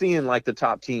 If you're seeing like the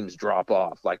top teams drop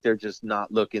off, like they're just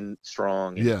not looking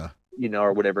strong, and,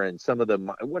 or whatever, and some of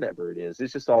them, whatever it is,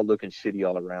 it's just all looking shitty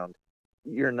all around.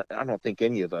 I don't think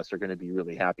any of us are going to be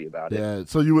really happy about it. Yeah.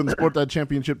 So you wouldn't sport that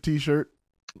championship T-shirt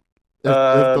if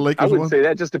the Lakers I wouldn't won? say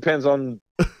that. Just depends on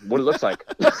what it looks like.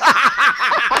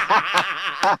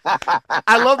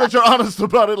 I love that you're honest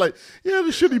about it. Like, the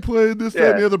shitty play, this,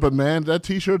 that, and the other. But man, that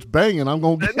T-shirt's banging. I'm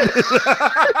gonna get it.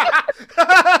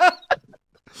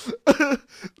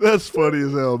 That's funny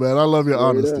as hell, man. I love your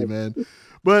honesty, man.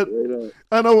 But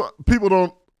I know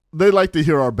people they like to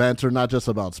hear our banter, not just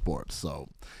about sports. So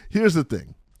here's the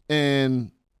thing.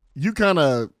 And you kind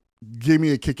of gave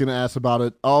me a kick in the ass about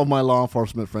it. All of my law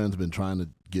enforcement friends have been trying to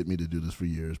get me to do this for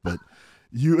years, but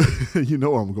you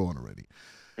know where I'm going already.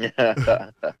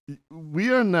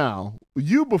 We are now,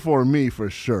 you before me for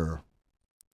sure,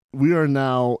 we are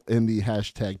now in the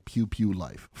hashtag pew pew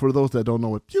life. For those that don't know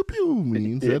what pew pew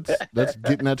means, that's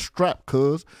getting that strap,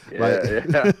 cuz.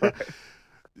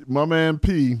 My man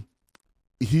P,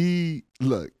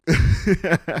 look,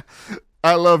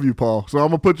 I love you, Paul, so I'm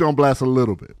going to put you on blast a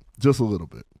little bit, just a little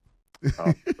bit.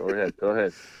 Oh, go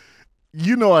ahead.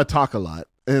 You know I talk a lot,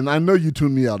 and I know you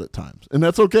tune me out at times, and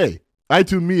that's okay. I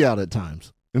tune me out at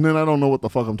times, and then I don't know what the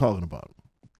fuck I'm talking about.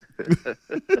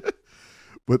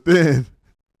 But then,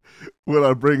 when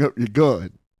I bring up your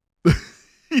gun,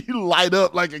 you light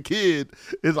up like a kid.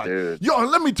 It's like, dude, yo,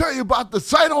 let me tell you about the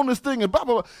sight on this thing, and blah,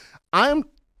 blah, blah.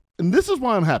 And this is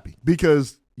why I'm happy,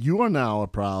 because you are now a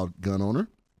proud gun owner.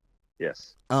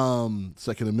 Yes.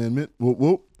 Second Amendment, whoop,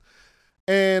 whoop.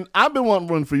 And I've been wanting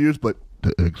one for years, but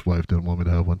the ex-wife didn't want me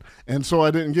to have one. And so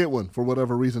I didn't get one for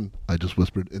whatever reason. I just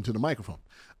whispered into the microphone.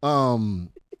 And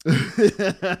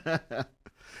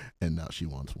now she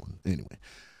wants one. Anyway.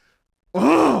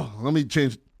 Oh, let me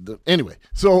change. Anyway,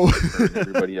 so.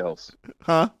 Everybody else.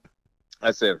 Huh? I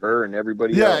said her and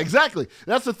everybody else. Yeah, exactly.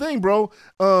 That's the thing, bro.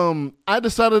 I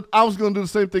decided I was going to do the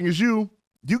same thing as you.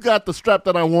 You got the strap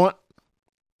that I want.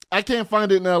 I can't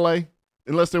find it in L.A.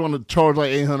 unless they want to charge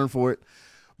like $800 for it.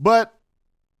 But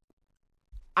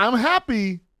I'm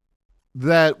happy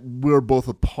that we're both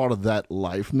a part of that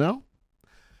life now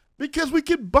because we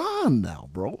can bond now,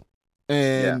 bro.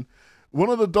 And one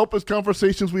of the dopest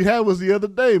conversations we had was the other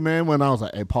day, man, when I was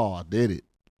like, hey, Paul, I did it.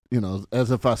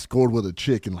 As if I scored with a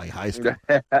chick in like high school.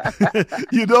 I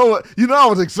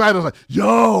was excited. I was like,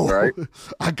 yo, right?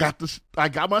 I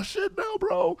got my shit now,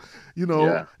 bro.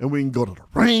 And we can go to the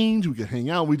range, we can hang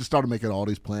out. We just started making all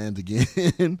these plans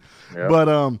again.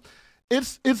 But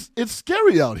it's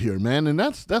scary out here, man. And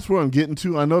that's where I'm getting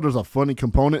to. I know there's a funny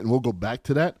component and we'll go back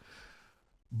to that.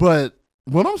 But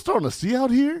what I'm starting to see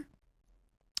out here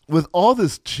with all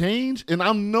this change, and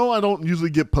I know I don't usually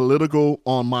get political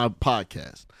on my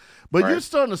podcast, but you're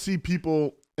starting to see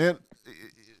people, and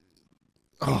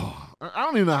I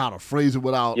don't even know how to phrase it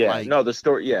without the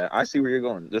story. Yeah, I see where you're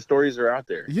going. The stories are out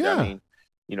there. Yeah. I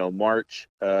mean, March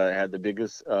had the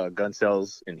biggest gun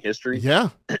sales in history.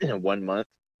 Yeah. In 1 month.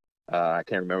 I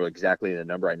can't remember exactly the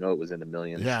number. I know it was in the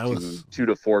millions. Yeah, it was 2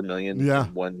 to 4 million. Yeah.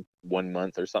 in one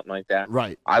month or something like that.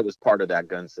 Right. I was part of that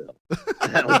gun sale.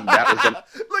 That was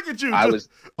Look at you. I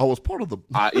was part of the.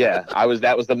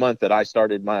 That was the month that I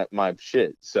started my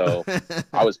shit. So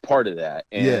I was part of that,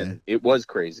 and it was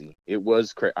crazy. It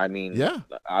was crazy. I mean,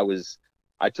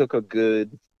 I took a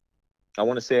good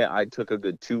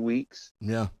 2 weeks.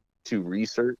 Yeah. To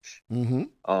research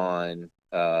on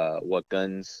what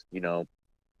guns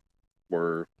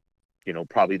were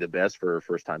probably the best for a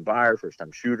first-time buyer,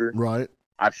 first-time shooter. Right.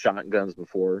 I've shot guns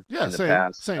before in the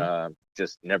past. Same.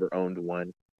 Just never owned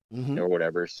one or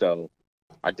whatever. So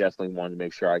I definitely wanted to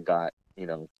make sure I got,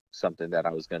 something that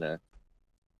I was going to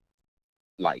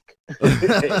like.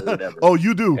 Whatever. Oh,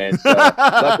 you do? And so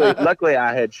luckily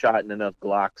I had shot in enough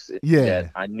Glocks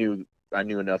that I knew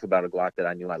enough about a Glock that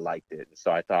I knew I liked it. And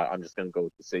so I thought I'm just going to go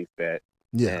with the safe bet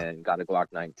and got a Glock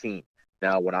 19.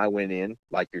 Now, when I went in,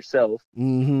 like yourself, they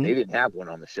didn't have one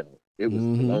on the shelf. It was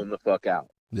blown the fuck out.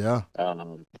 Yeah.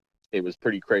 it was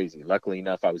pretty crazy. Luckily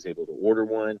enough, I was able to order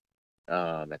one.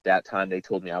 At that time, they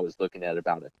told me I was looking at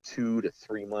about a 2 to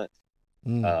 3 month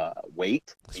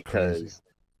wait because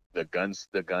the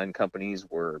gun companies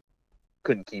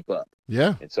couldn't keep up.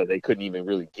 Yeah. And so they couldn't even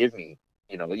really give me,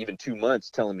 even 2 months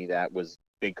telling me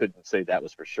they couldn't say that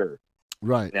was for sure.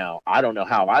 Right. Now, I don't know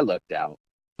how I lucked out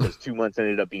because 2 months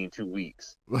ended up being 2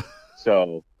 weeks.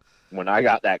 So when I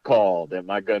got that call that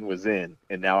my gun was in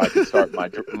and now I can start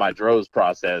my DROS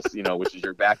process, which is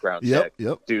your background check.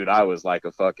 Yep. Dude, I was like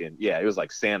it was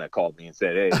like Santa called me and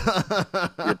said, "Hey,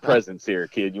 your present's here,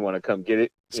 kid. You want to come get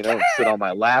it, and sit on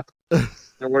my lap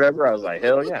or whatever?" I was like,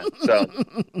 "Hell yeah." So,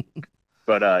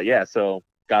 but so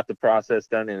got the process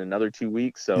done in another 2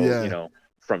 weeks. So,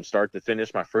 from start to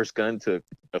finish, my first gun took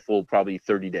a full probably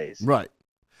 30 days. Right.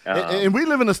 And we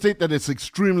live in a state that it's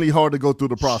extremely hard to go through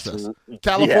the process.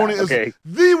 California is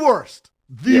the worst.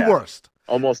 The worst.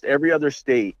 Almost every other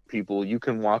state, people, you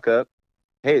can walk up.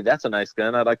 Hey, that's a nice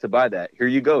gun. I'd like to buy that. Here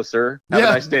you go, sir. Have a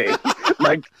nice day.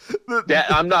 Like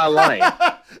that. I'm not lying.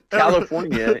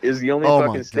 California is the only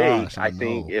fucking state, I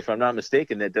think, if I'm not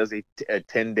mistaken, that does a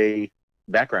 10-day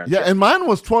background check. And mine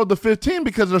was 12 to 15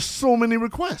 because there's so many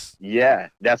requests. Yeah,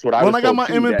 that's what I was When I got my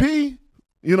told, M&P,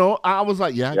 I was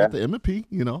like, I got the M&P,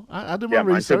 I did my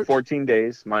research. Mine took 14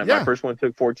 days. My first one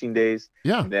took 14 days.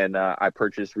 Yeah. And then I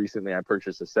purchased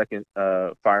a second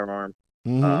firearm,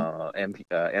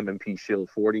 M&P Shield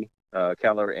 40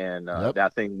 caliber, and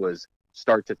that thing was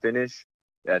start to finish.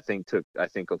 That thing took, I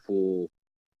think, a full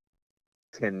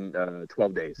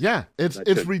 12 days. Yeah, it's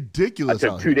ridiculous. I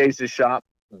took 2 days to shop,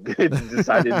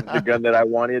 decided the gun that I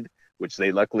wanted, which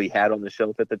they luckily had on the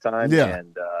shelf at the time. Yeah.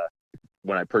 And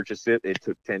when I purchased it, it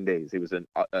took 10 days. It was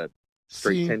a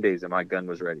straight 10 days, and my gun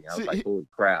was ready. I was like, holy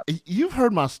crap. You've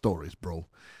heard my stories, bro.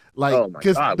 Like, oh my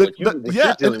God.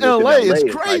 In LA,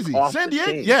 it's crazy. Like San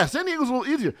Diego, San Diego's a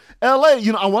little easier. LA,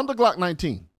 I want the Glock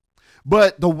 19.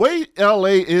 But the way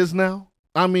LA is now,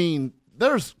 I mean,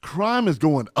 crime is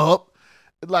going up.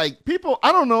 Like, people,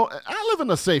 I don't know. I live in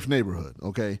a safe neighborhood,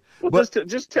 okay? Well, but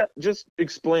just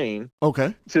explain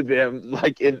to them,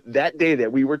 like, in that day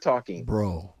that we were talking,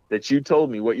 bro, that you told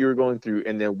me what you were going through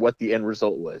and then what the end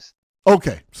result was.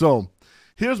 Okay, so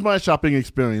here's my shopping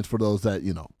experience for those that,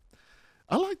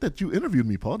 I like that you interviewed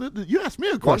me, Paul. You asked me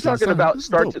a question. I'm talking about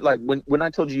when I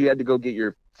told you had to go get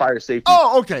your fire safety.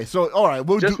 Oh, okay. So, all right.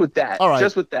 With that. All right.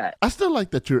 Just with that. I still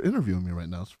like that you're interviewing me right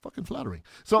now. It's fucking flattering.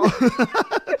 So,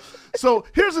 so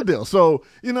here's the deal. So,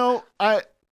 one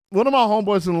of my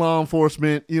homeboys in law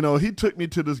enforcement, he took me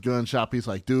to this gun shop. He's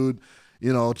like, dude,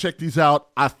 check these out.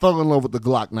 I fell in love with the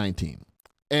Glock 19.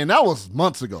 And that was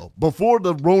months ago, before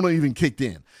the Rona even kicked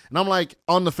in. And I'm like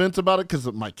on the fence about it because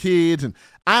of my kids. And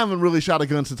I haven't really shot a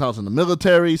gun since I was in the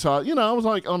military. So, I was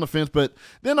like on the fence. But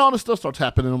then all this stuff starts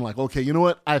happening. I'm like, okay, you know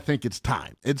what? I think it's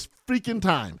time. It's freaking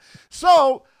time.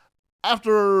 So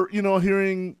after,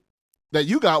 then that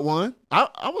you got one,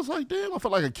 I was like, damn, I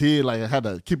felt like a kid. Like I had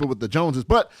to keep up with the Joneses.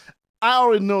 But I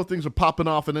already know things are popping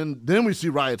off. And then we see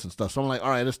riots and stuff. So I'm like, all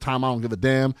right, it's time. I don't give a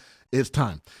damn. It's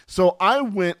time. So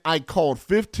I called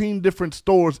 15 different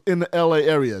stores in the LA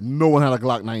area. No one had a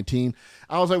Glock 19.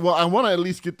 I was like, well, I want to at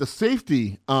least get the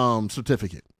safety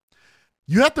certificate.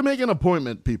 You have to make an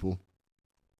appointment, people,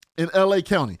 in LA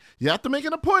County. You have to make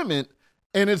an appointment,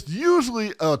 and it's usually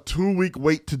a 2-week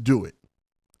wait to do it.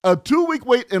 A 2-week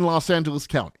wait in Los Angeles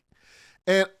County.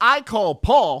 And I called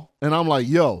Paul, and I'm like,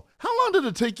 yo, how long did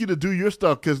it take you to do your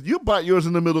stuff? Because you bought yours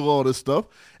in the middle of all this stuff.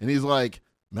 And he's like,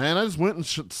 man, I just went and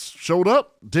showed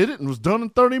up, did it, and was done in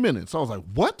 30 minutes. I was like,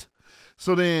 what?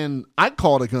 So then I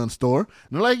called a gun store, and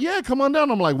they're like, yeah, come on down.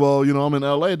 I'm like, well, I'm in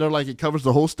L.A. They're like, it covers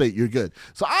the whole state. You're good.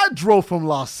 So I drove from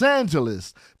Los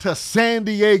Angeles to San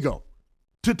Diego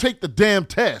to take the damn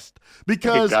test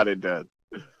because— got it done.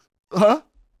 Huh?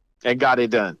 And got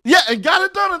it done. Yeah, and got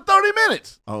it done in 30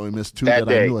 minutes. Oh, we missed two that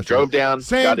day. I knew I drove down,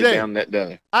 same got day. It down that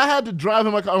day. I had to drive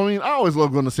in my car. I mean, I always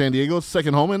love going to San Diego. It's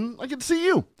second home, and I get to see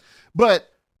you. But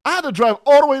I had to drive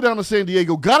all the way down to San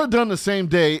Diego, got it done the same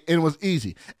day, and it was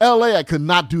easy. LA, I could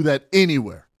not do that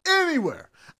anywhere.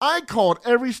 Anywhere. I called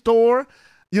every store.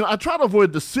 I try to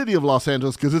avoid the city of Los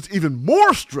Angeles because it's even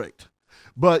more strict.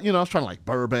 But, I was trying like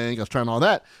Burbank, I was trying all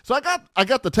that. So I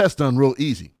got the test done real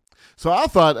easy. So I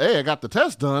thought, hey, I got the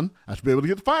test done. I should be able to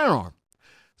get the firearm.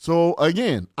 So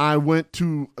again, I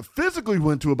physically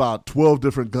went to about 12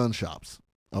 different gun shops.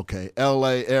 Okay,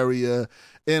 LA area,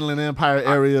 Inland Empire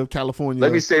area of California.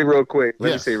 Let me say real quick.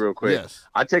 Yes.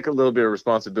 I take a little bit of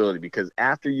responsibility because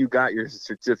after you got your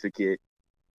certificate,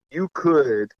 you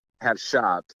could have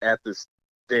shopped at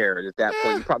there at that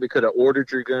point. You probably could have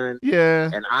ordered your gun.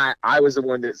 Yeah. And I was the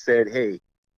one that said, hey,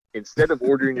 instead of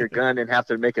ordering your gun and have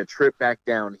to make a trip back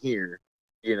down here,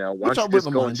 why don't you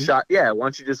just go and shot? Yeah, why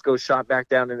don't you just go shot back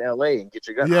down in L.A. and get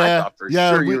your gun? Yeah, I thought for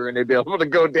sure you were going to be able to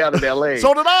go down in L.A.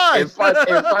 So did I. And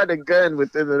find a gun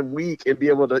within a week and be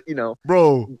able to,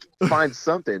 bro, find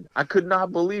something. I could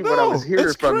not believe what I was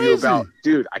hearing from you about.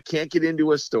 Dude, I can't get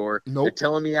into a store. Nope. They're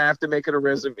telling me I have to make it a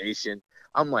reservation.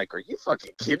 I'm like, are you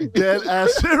fucking kidding me? Dead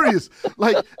ass serious.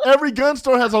 Like, every gun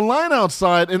store has a line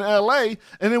outside in LA,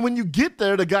 and then when you get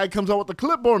there, the guy comes out with the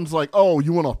clipboard and is like, oh,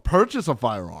 you want to purchase a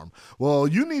firearm? Well,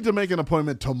 you need to make an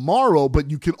appointment tomorrow, but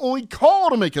you can only call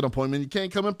to make an appointment. You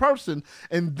can't come in person,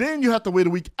 and then you have to wait a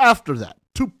week after that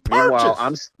to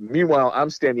purchase. Meanwhile, I'm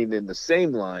standing in the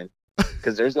same line,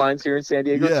 because there's lines here in San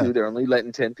Diego too. They're only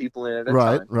letting 10 people in at a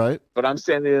time. Right. But I'm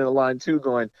standing in a line too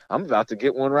going, I'm about to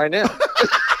get one right now.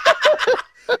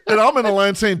 And I'm in the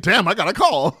line saying, damn, I got to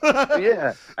call.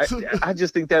 Yeah. I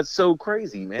just think that's so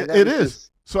crazy, man. It is.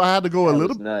 So I had to go a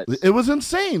little nuts. It was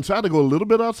insane. So I had to go a little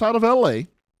bit outside of LA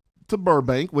to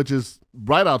Burbank, which is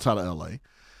right outside of LA.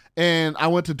 And I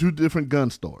went to 2 different gun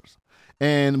stores.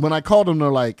 And when I called them, they're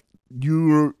like,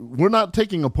 we're not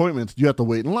taking appointments. You have to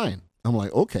wait in line. I'm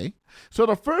like, okay. So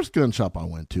the first gun shop I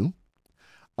went to,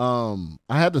 I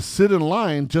had to sit in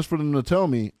line just for them to tell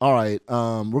me, all right,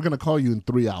 we're going to call you in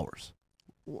 3 hours.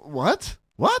 What?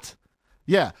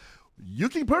 Yeah, you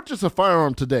can purchase a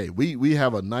firearm today. We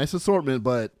have a nice assortment,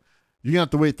 but you're going to have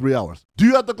to wait 3 hours. Do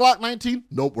you have the Glock 19?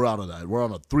 Nope, we're out of that. We're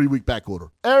on a 3-week back order.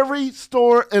 Every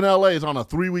store in LA is on a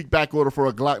 3-week back order for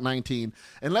a Glock 19,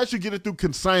 unless you get it through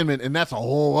consignment, and that's a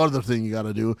whole other thing you got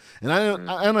to do. And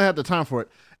I don't have the time for it.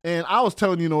 And I was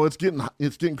telling you, it's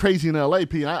getting crazy in LA,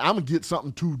 P. I'm going to get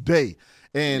something today.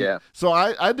 And so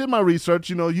I did my research.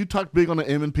 You talked big on the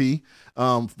M&P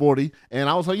 40, and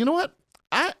I was like, you know what?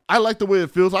 I like the way it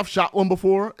feels. I've shot one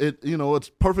before. It's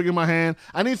perfect in my hand.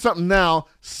 I need something now.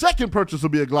 Second purchase will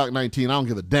be a Glock 19. I don't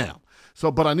give a damn.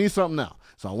 But I need something now.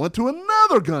 So I went to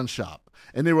another gun shop,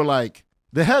 and they were like,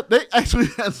 they actually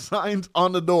had signs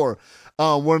on the door.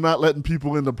 We're not letting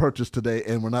people in to purchase today,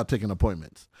 and we're not taking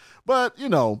appointments. But,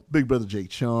 Big Brother Jake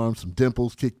charm, some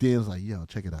dimples kicked in. It's like, yo,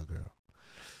 check it out, girl.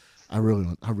 I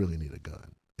really need a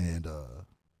gun. And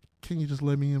can you just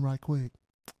let me in right quick?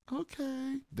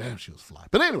 Okay. Damn, she was fly.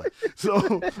 But anyway,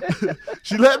 so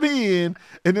she let me in,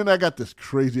 and then I got this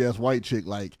crazy-ass white chick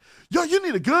like, yo, you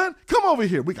need a gun? Come over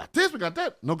here. We got this, we got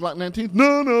that. No Glock 19?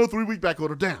 No, 3-week back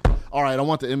order. Damn. All right, I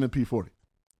want the M&P 40.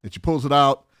 And she pulls it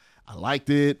out. I liked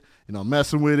it,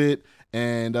 messing with it,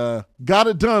 and got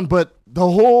it done. But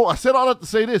I said all that to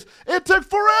say this, it took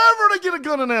forever to get a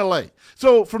gun in L.A.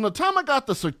 So from the time I got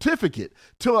the certificate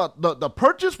till the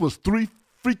purchase was 3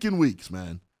 freaking weeks,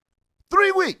 man.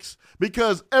 3 weeks,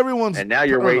 because everyone's... And now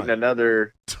you're waiting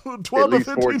another 12 at least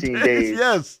to 14 days.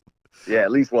 Yes. Yeah,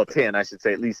 at least 10. I should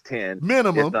say at least 10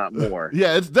 minimum, if not more.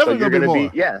 Yeah, it's definitely gonna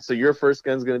be more. So your first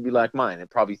gun's gonna be like mine, and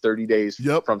probably 30 days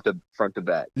front to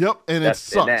back. Yep, and it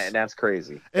sucks. And that's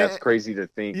crazy. That's crazy to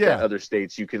think that other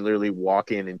states you can literally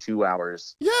walk in 2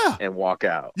 hours. Yeah, and walk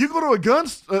out. You go to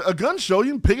a gun show,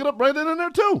 you can pick it up right in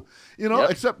there too.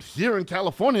 Except here in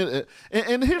California,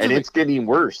 and it's getting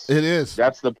worse. It is.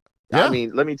 That's the. Yeah. I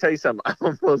mean, let me tell you something.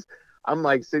 I'm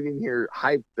like sitting here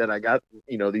hyped that I got,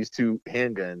 these 2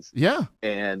 handguns. Yeah.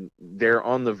 And they're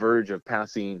on the verge of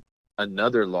passing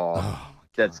another law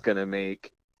that's going to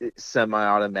make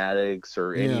semi-automatics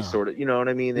or any sort of, you know what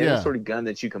I mean? Any sort of gun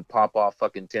that you can pop off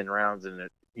fucking 10 rounds in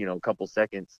a couple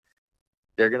seconds.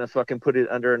 They're going to fucking put it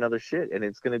under another shit. And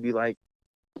it's going to be like,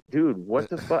 dude, what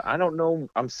the fuck? I don't know.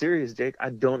 I'm serious, Jake. I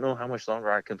don't know how much longer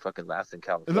I can fucking last in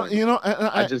California.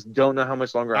 I just don't know how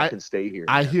much longer I can stay here.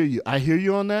 I hear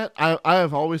you on that. I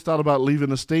have always thought about leaving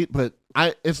the state, but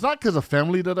it's not because of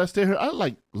family that I stay here.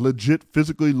 I legit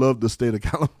physically love the state of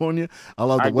California. I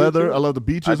love the weather. I love the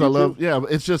beaches.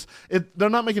 It's just they're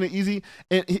not making it easy.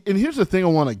 And here's the thing I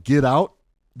want to get out.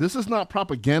 This is not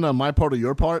propaganda on my part or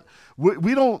your part.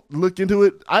 We don't look into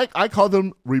it. I call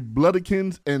them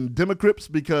Republicans and Democrats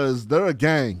because they're a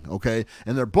gang, okay?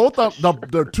 And they're both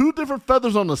they're 2 different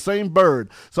feathers on the same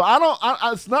bird. So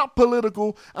it's not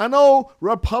political. I know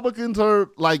Republicans are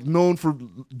like known for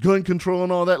gun control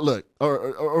and all that. Look,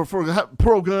 or for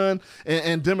pro-gun,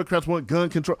 and Democrats want gun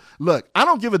control. Look, I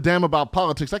don't give a damn about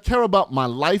politics. I care about my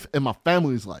life and my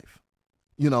family's life.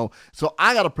 So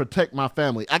I got to protect my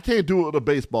family. I can't do it with a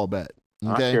baseball bat.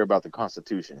 Okay? I care about the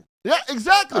Constitution. Yeah,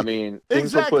 exactly. I mean,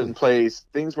 things were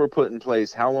put in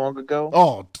place how long ago?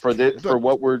 Oh, for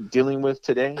what we're dealing with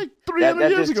today? Like 300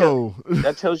 years ago.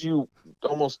 That tells you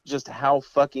almost just how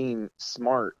fucking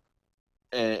smart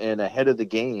and ahead of the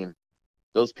game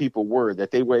those people were, that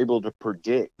they were able to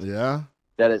predict that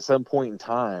at some point in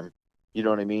time You know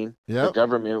what I mean? Yep. The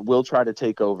government will try to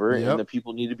take over, Yep. and the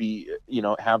people need to be,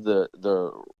 have the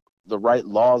right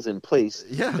laws in place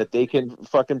that they can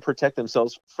fucking protect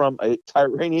themselves from a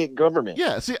tyrannical government.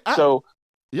 Yeah. See,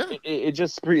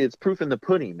 it's proof in the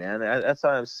pudding, man. That's how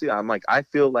I see. I'm like, I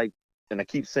feel like, and I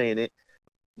keep saying it,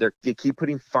 they keep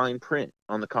putting fine print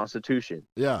on the Constitution.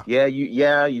 Yeah.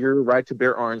 You're right to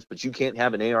bear arms, but you can't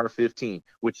have an AR-15,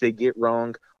 which they get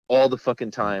wrong all the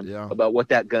fucking time about what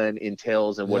that gun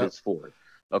entails and what it's for.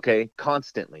 Okay,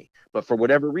 constantly. But for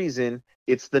whatever reason,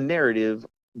 it's the narrative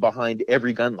behind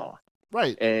every gun law.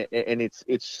 Right. And it's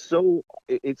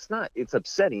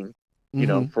upsetting. You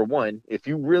know, for one, if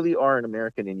you really are an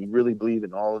American and you really believe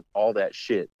in all that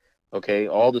shit, okay,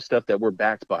 all the stuff that we're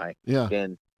backed by,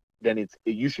 then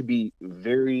you should be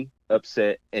very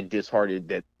upset and disheartened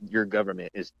that your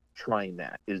government is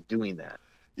doing that.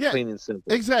 Yeah, plain and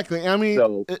simple. Exactly. I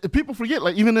mean, people forget,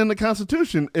 like, even in the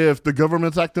Constitution, if the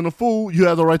government's acting a fool, you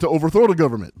have the right to overthrow the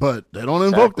government. But they don't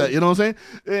invoke that. You know what I'm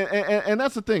saying? And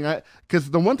that's the thing.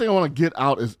 Because the one thing I want to get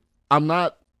out is I'm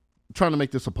not trying to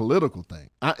make this a political thing.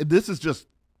 This is just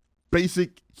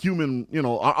basic human,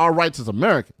 our rights as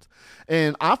Americans.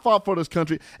 And I fought for this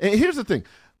country. And here's the thing.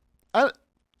 I've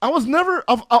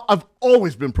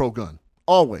always been pro-gun.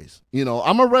 Always.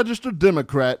 I'm a registered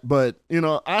Democrat, but,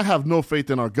 I have no faith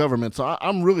in our government, so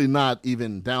I'm really not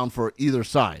even down for either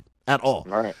side at all.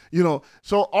 Right.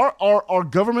 So our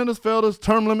government has failed us,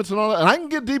 term limits and all that, and I can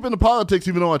get deep into politics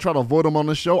even though I try to avoid them on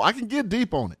this show. I can get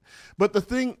deep on it. But the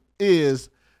thing is,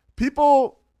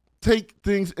 people take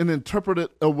things and interpret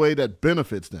it a way that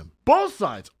benefits them. Both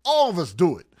sides, all of us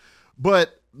do it.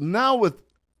 But now with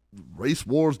race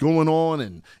wars going on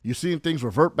and you're seeing things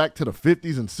revert back to the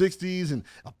 50s and 60s and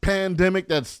a pandemic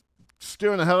that's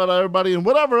scaring the hell out of everybody and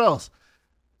whatever else,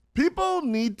 people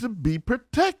need to be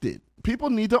protected. People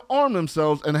need to arm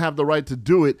themselves and have the right to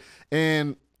do it.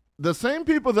 And the same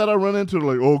people that I run into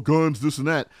are like, oh, guns, this and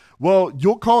that. Well,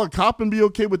 you'll call a cop and be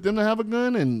okay with them to have a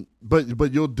gun,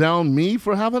 but you'll down me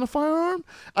for having a firearm?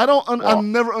 I've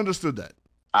never understood that.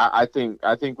 I think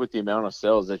with the amount of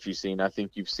sales that you've seen, I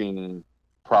think you've seen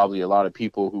probably a lot of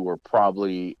people who were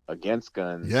probably against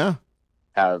guns. Yeah.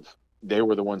 They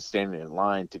were the ones standing in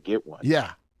line to get one.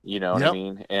 Yeah. You know what I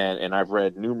mean? And I've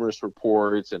read numerous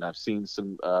reports and I've seen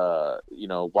some,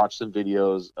 watched some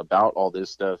videos about all this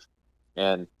stuff.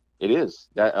 And it is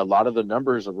that a lot of the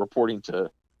numbers are reporting to,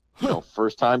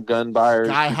 first time gun buyers,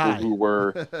 people who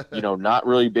were, not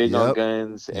really big on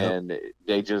guns and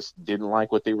they just didn't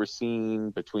like what they were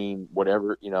seeing between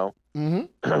whatever,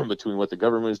 between what the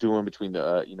government was doing, between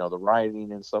the, the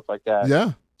rioting and stuff like that.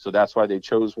 Yeah. So that's why they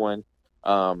chose one.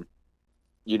 And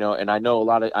I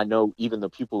know even the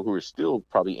people who are still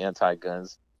probably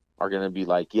anti-guns are going to be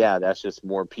like, yeah, that's just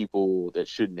more people that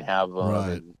shouldn't have them.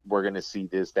 Right. And we're going to see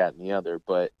this, that, and the other.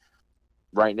 But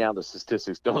right now, the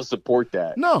statistics don't support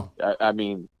that. No. I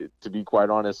mean, to be quite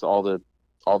honest, all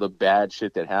the bad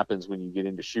shit that happens when you get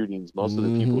into shootings, most of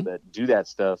the people that do that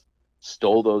stuff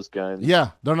stole those guns.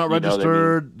 Yeah, they're not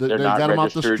registered. They're they not got them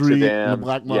off the street in the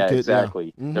black market. Yeah,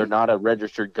 exactly. Yeah. They're not a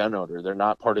registered gun owner. They're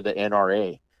not part of the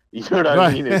NRA. You know what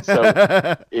I mean? And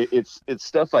so it's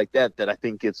stuff like that I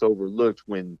think gets overlooked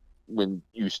when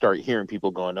you start hearing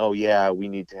people going, oh yeah, we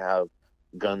need to have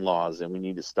gun laws and we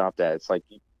need to stop that. It's like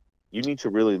you need to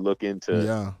really look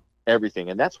into everything.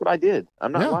 And that's what I did.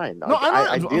 I'm not lying. No,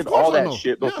 I did all that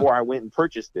shit before I went and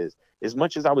purchased this. As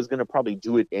much as I was going to probably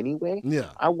do it anyway,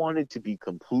 I wanted to be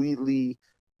completely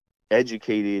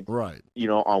educated, right?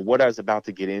 On what I was about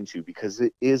to get into, because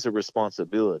it is a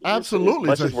responsibility. Absolutely.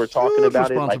 As much as we're talking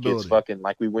about it like it's fucking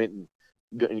like we went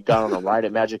and got on a ride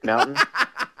at Magic Mountain.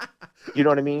 You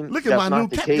know what I mean? Look at my new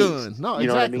cat gun. No, you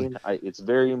know what I mean? It's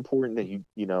very important that you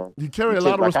carry a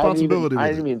lot of responsibility. I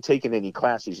haven't even taken any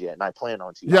classes yet, and I plan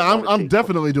on to. Yeah, I'm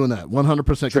definitely doing that 100%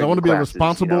 because I want to be a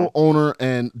responsible owner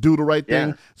and do the right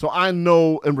thing. So I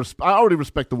know and I already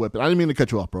respect the weapon. I didn't mean to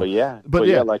cut you off, bro. But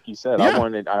yeah, like you said,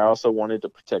 I also wanted to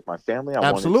protect my family.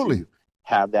 I wanted to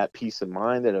have that peace of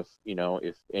mind that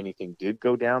if anything did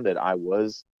go down, that I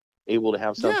was able to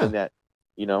have something that.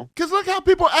 Because look how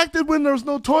people acted when there's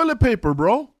no toilet paper,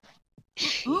 bro.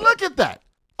 Look at that.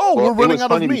 Oh, we're running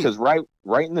out of meat. Because right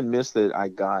in the midst that I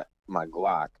got my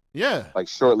Glock, like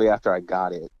shortly after I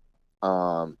got it,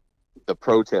 the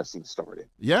protesting started.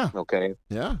 Yeah. Okay.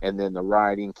 Yeah. And then the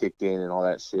rioting kicked in and all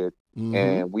that shit. Mm-hmm.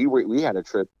 And we had a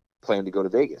trip planned to go to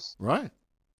Vegas. Right.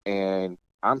 And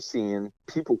I'm seeing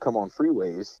people come on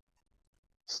freeways,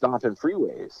 stopping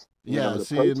freeways. And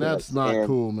that's not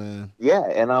cool, man. Yeah,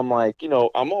 and I'm like,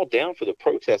 I'm all down for the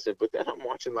protesting, but then I'm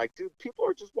watching like, dude, people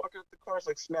are just walking out the cars,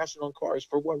 like smashing on cars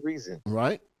for what reason?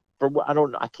 Right.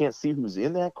 I can't see who's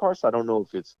in that car, so I don't know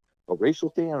if it's a racial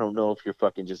thing. I don't know if you're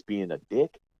fucking just being a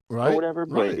dick or whatever.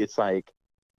 But it's like,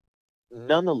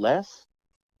 nonetheless,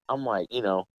 I'm like,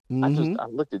 I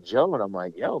looked at Joe and I'm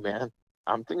like, yo, man,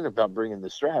 I'm thinking about bringing the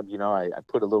strap. I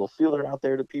put a little feeler out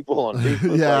there to people on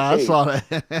Facebook. Yeah, like, hey, I saw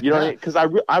that. Because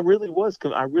I really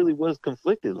was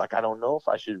conflicted. Like, I don't know if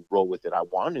I should roll with it. I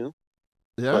want to,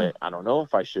 but I don't know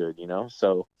if I should.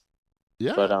 So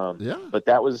but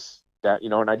that was that.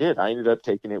 And I did. I ended up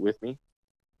taking it with me.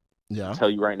 Yeah. I'll tell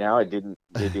you right now, it didn't.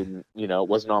 It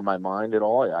wasn't on my mind at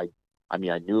all. I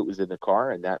mean, I knew it was in the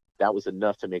car, and that was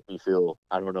enough to make me feel,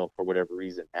 I don't know, for whatever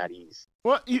reason, at ease.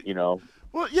 Well,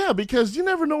 Well, yeah, because you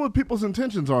never know what people's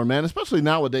intentions are, man, especially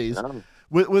nowadays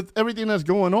with everything that's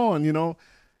going on,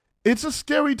 It's a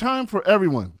scary time for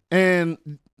everyone, and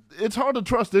it's hard to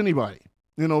trust anybody,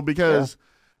 because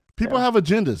people have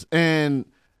agendas. And,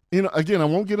 again, I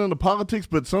won't get into politics,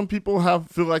 but some people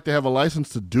feel like they have a license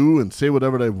to do and say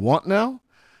whatever they want now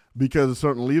because of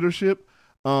certain leadership.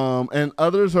 And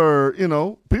others are,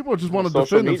 people just want to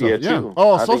defend themselves. Too.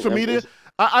 Social media.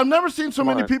 I've never seen so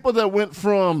many people that went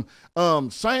from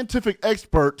scientific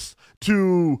experts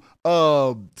to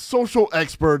social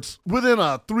experts within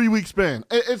a 3-week span.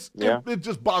 It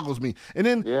just boggles me. And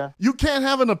then you can't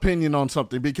have an opinion on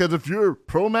something because if you're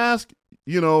pro-mask,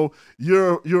 you're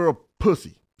a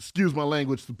pussy. Excuse my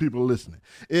language to people listening.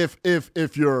 If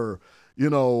you're,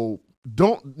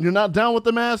 you're not down with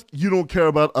the mask, you don't care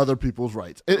about other people's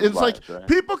rights. It's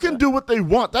people can do what they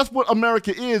want. That's what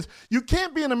America is. You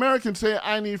can't be an American saying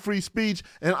I need free speech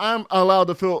and I'm allowed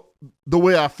to feel the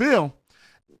way I feel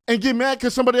and get mad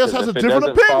because somebody else has a different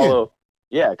opinion.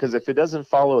 Because if it doesn't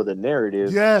follow the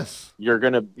narrative, you're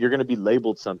gonna be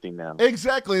labeled something now.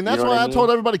 Exactly, and that's why I told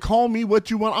everybody, call me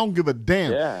what you want. I don't give a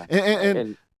damn. Yeah,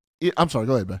 and I'm sorry.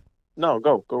 Go ahead, man. No,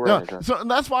 go right ahead. So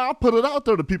that's why I put it out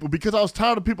there to people because I was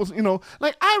tired of people,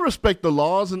 I respect the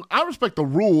laws and I respect the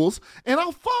rules and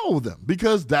I'll follow them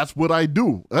because that's what I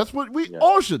do. That's what we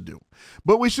all should do.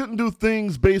 But we shouldn't do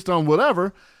things based on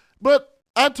whatever. But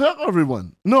I tell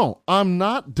everyone, no, I'm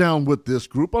not down with this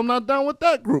group. I'm not down with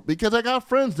that group because I got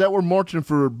friends that were marching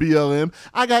for BLM.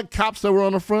 I got cops that were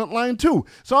on the front line too.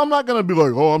 So I'm not going to be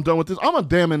like, oh, I'm done with this. I'm a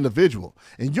damn individual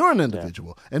and you're an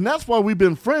individual. And that's why we've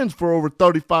been friends for over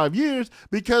 35 years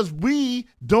because we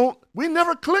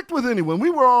never clicked with anyone.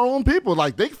 We were our own people.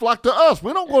 Like they flock to us.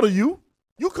 We don't go to you.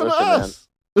 You come to us.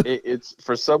 It's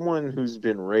for someone who's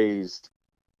been raised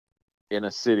in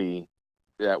a city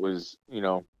that was,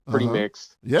 pretty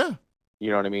mixed. Yeah. You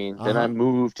know what I mean? Then I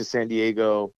moved to San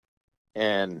Diego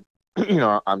and,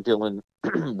 I'm dealing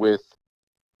with,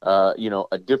 a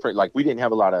different, like we didn't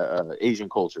have a lot of Asian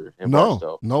culture in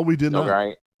Barstow. No, we did not.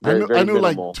 Right? I knew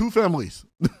like 2 families.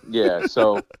 Yeah.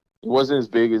 So it wasn't as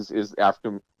big as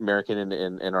African American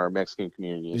and our Mexican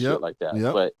community and shit like that.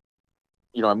 Yep. But,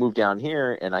 I moved down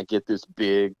here and I get this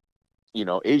big,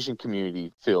 Asian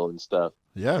community feel and stuff.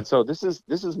 Yeah. And so this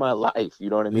is my life. You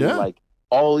know what I mean? Yeah. Like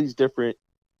all these different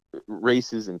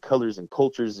races and colors and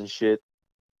cultures and shit.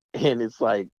 And it's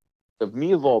like,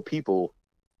 of all people,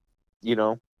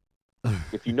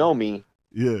 if you know me,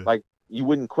 like you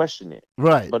wouldn't question it.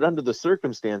 Right. But under the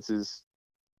circumstances,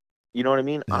 you know what I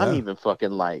mean? Yeah. I'm even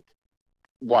fucking like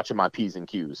watching my P's and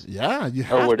Q's. Yeah, you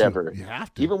have or whatever. To. You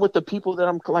have to. Even with the people that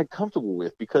I'm like comfortable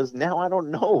with, because now I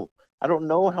don't know. I don't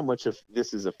know how much of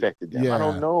this has affected them. I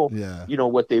don't know,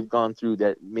 what they've gone through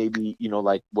that maybe,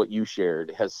 like what you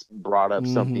shared has brought up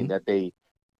something that they,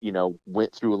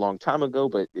 went through a long time ago,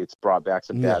 but it's brought back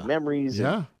some bad memories.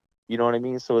 Yeah. And, you know what I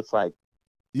mean? So it's like,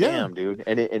 damn, dude.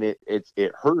 And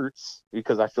it hurts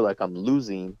because I feel like I'm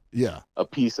losing a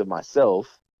piece of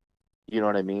myself. You know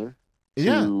what I mean?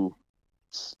 To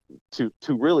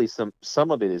really some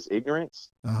of it is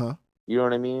ignorance. You know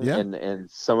what I mean? Yeah. And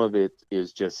some of it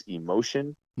is just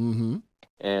emotion. Mm-hmm.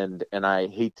 And I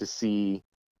hate to see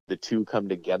the two come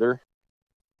together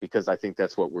because I think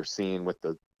that's what we're seeing with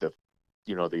the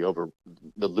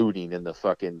looting and the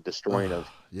fucking destroying of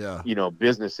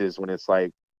businesses when it's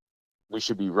like we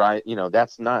should be right.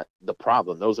 That's not the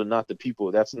problem. Those are not the people.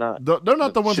 That's not. They're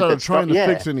not the ones that are trying to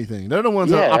fix anything. They're the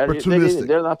ones that are opportunistic.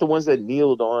 They're not the ones that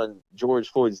kneeled on George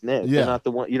Floyd's neck. Yeah. They're not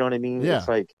the one. You know what I mean? Yeah. It's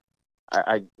like.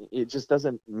 It just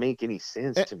doesn't make any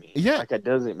sense to me. Yeah. Like it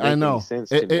doesn't make any sense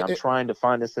to me. I'm trying to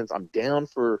find a sense. I'm down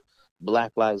for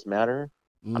Black Lives Matter.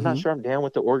 I'm not sure I'm down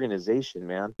with the organization,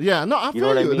 man. Yeah, no, I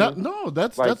feel you. I mean?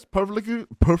 That's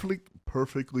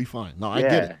perfectly fine. No, I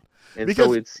get it. And because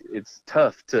so it's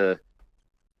tough to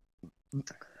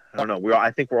I don't know.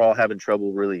 I think we're all having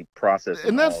trouble really processing.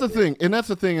 And that's the thing. And that's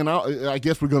the thing. And I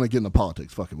guess we're going to get into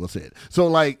politics. Fuck it. We'll say it. So,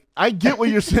 like, I get what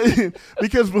you're saying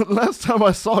because last time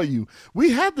I saw you,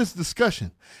 we had this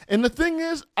discussion. And the thing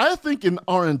is, I think in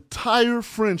our entire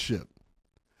friendship,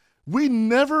 we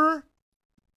never,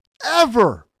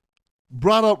 ever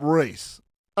brought up race.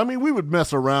 I mean, we would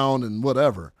mess around and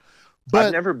whatever. But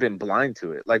I've never been blind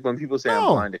to it. Like when people say I'm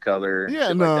blind to color.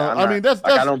 Yeah, no. Like I mean, that's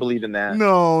I don't believe in that.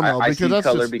 No, I see that's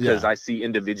color just, because I see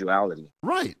individuality.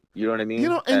 Right. You know what I mean? You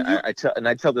know, and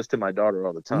I tell this to my daughter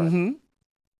all the time. Mm-hmm.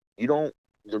 You don't.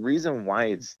 The reason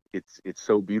why it's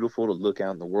so beautiful to look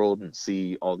out in the world and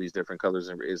see all these different colors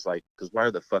is like, because why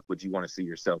the fuck would you want to see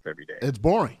yourself every day? It's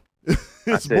boring.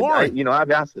 Boring.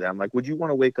 I've asked that. I'm like, would you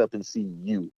want to wake up and see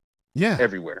you? Yeah.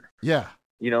 Everywhere. Yeah.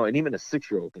 You know, and even a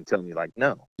 6-year-old can tell me like,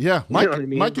 no. Yeah. You know what I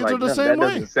mean? My kids like, are the same way.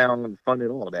 That doesn't sound fun at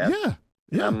all, Dad. Yeah. Yeah.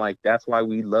 And I'm like, that's why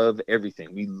we love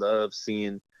everything. We love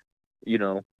seeing, you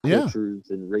know, cultures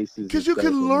and races. Because you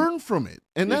can learn from it.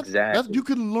 And that's you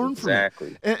can learn from it.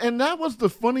 And that was the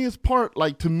funniest part,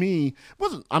 like, to me.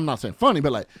 I'm not saying funny,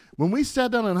 but like when we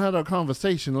sat down and had our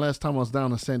conversation last time I was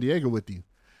down in San Diego with you,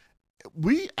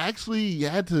 we actually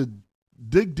had to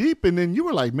dig deep. And then you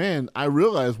were like, man, I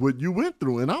realized what you went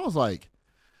through. And I was like,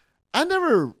 I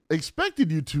never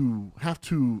expected you to have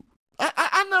to.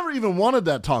 I never even wanted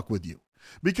that talk with you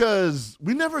because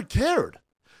we never cared.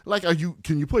 Like,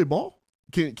 can you play ball?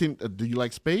 Do you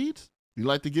like spades? You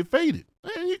like to get faded?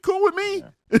 And you're cool with me,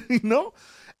 you know?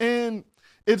 And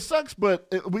it sucks,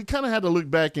 but we kind of had to look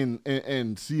back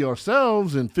and see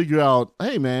ourselves and figure out,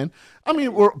 hey, man, I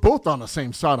mean, we're both on the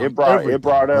same side. It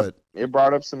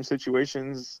brought up some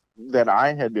situations that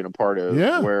I had been a part of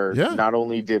where not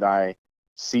only did I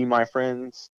see my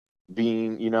friends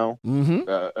being, you know,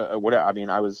 whatever. I mean,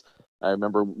 I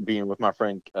remember being with my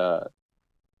friend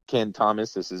Ken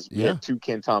Thomas. We had 2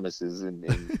 Ken Thomases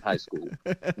in high school.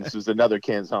 This was another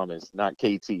Ken Thomas, not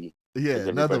KT. Yeah, as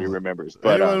everybody remembers.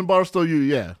 But in Barstow,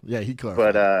 he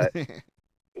clarified. But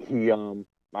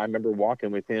I remember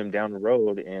walking with him down the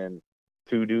road, and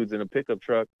 2 dudes in a pickup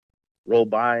truck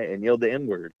rolled by and yelled the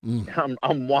N-word.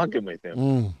 I'm walking with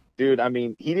him. Dude, I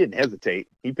mean, he didn't hesitate.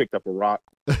 He picked up a rock,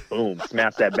 boom,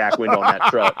 smashed that back window on that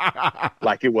truck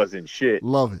like it wasn't shit.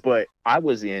 Love it. But I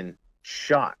was in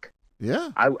shock.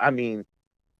 Yeah. I mean,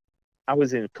 I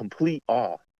was in complete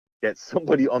awe that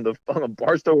somebody on a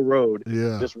Barstow Road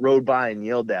just rode by and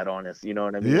yelled that on us. You know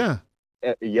what I mean? Yeah.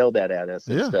 Yelled that at us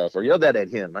and stuff, or yelled that at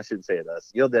him. I shouldn't say at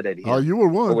us. Yelled that at him. Oh, you were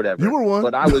one. Or whatever. You were one.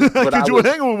 But I was. But you were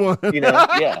hanging with one. You know,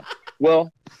 yeah.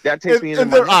 Well, that takes me into in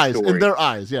my their eyes. story. In their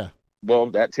eyes, yeah.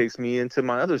 Well, that takes me into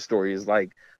my other story. Is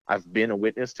like I've been a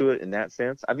witness to it in that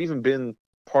sense. I've even been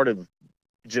part of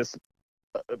just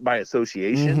by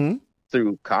association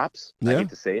through cops. I hate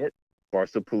to say it.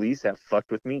 Barstow police have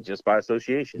fucked with me just by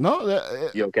association. No,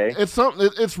 you okay? It's something.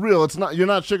 It's real. It's not. You're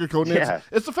not sugarcoating it.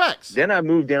 It's the facts. Then I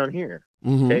moved down here,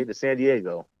 okay, to San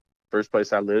Diego. First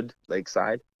place I lived,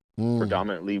 Lakeside,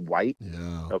 predominantly white.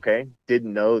 Yeah. Okay,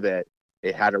 didn't know that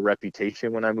it had a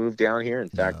reputation when I moved down here. In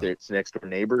fact, its next door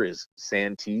neighbor is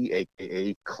Santee,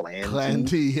 aka Clan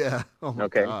T. Yeah. Oh my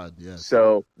God. Yes.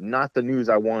 So not the news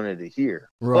I wanted to hear.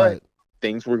 Right. But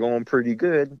things were going pretty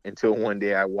good until one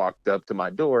day I walked up to my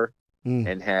door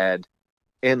and had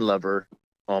N-Lover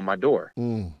on my door.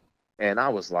 And I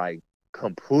was like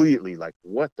completely like,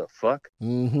 what the fuck?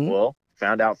 Well,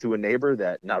 found out through a neighbor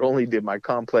that not only did my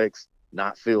complex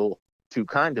not feel too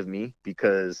kind of me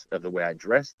because of the way I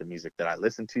dressed, the music that I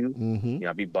listened to, you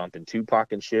know, I'd be bumping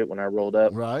Tupac and shit when I rolled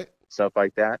up, stuff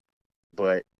like that.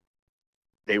 But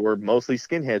they were mostly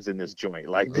skinheads in this joint.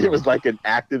 Like there was like an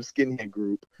active skinhead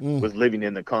group was living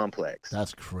in the complex.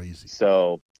 That's crazy.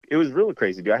 So it was really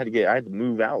crazy, dude. I had to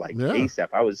move out like ASAP.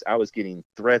 I was getting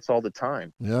threats all the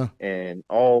time. Yeah. And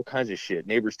all kinds of shit.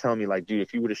 Neighbors telling me like, dude,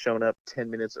 if you would have shown up 10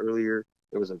 minutes earlier,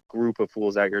 there was a group of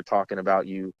fools out here talking about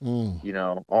you, you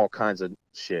know, all kinds of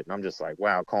shit. And I'm just like,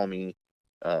 wow, call me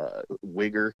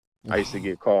Wigger. I used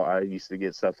to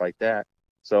get stuff like that.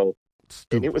 So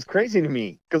and it was crazy to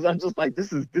me because I'm just like,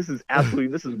 this is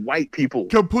white people.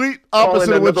 Complete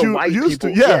opposite of what you used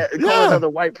to. Yeah. Call another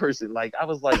white person. Like I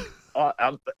was like,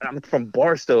 I'm from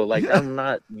Barstow. Like I'm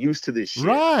not used to this shit.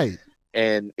 Right.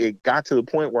 And it got to the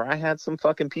point where I had some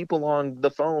fucking people on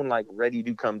the phone like ready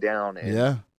to come down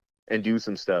and do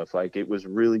some stuff. Like it was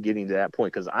really getting to that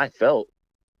point because I felt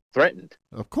threatened.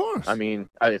 Of course. I mean,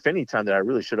 if any time that I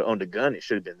really should have owned a gun, it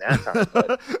should have been that time.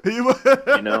 But,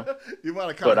 you know, you might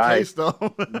have caught a case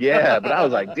though. Yeah, but I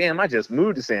was like, damn, I just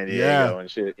moved to San Diego and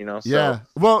shit. You know. So,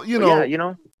 well, you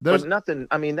know. But nothing.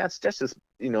 I mean, that's just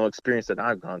you know experience that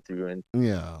I've gone through, and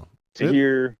to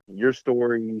hear your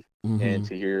story and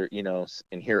to hear,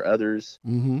 and hear others,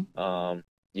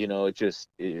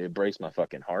 it breaks my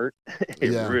fucking heart.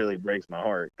 It really breaks my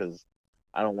heart because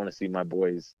I don't want to see my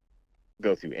boys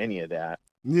go through any of that.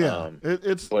 Yeah,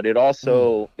 but it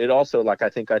also, like I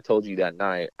think I told you that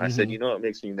night, I said, what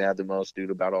makes me mad the most,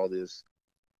 dude, about all this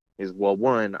is, well,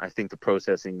 one, I think the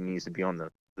processing needs to be on the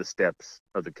steps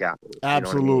of the Capitol.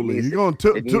 Absolutely. You know You're going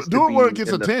to do it where it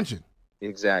gets attention.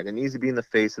 Exactly. It needs to be in the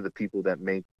face of the people that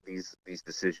make these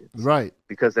decisions. Right.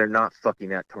 Because they're not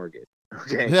fucking at Target.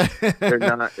 Okay. They're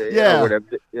not. Whatever.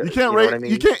 You can't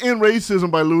you can't end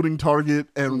racism by looting Target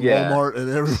and Walmart and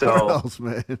everywhere else,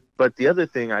 man. But the other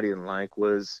thing I didn't like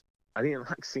was I didn't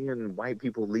like seeing white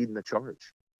people leading the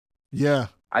charge. Yeah.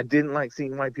 I didn't like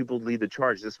seeing white people lead the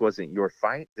charge. This wasn't your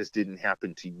fight. This didn't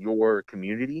happen to your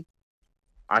community.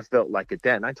 I felt like at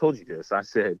that, and I told you this, I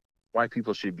said, white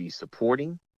people should be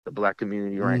supporting the black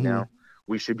community right now.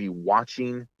 We should be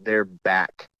watching their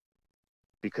back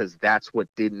because that's what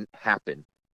didn't happen.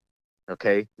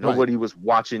 Okay? Nobody was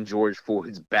watching George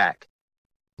Floyd's back.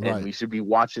 And we should be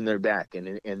watching their back.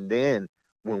 And then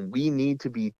when we need to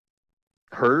be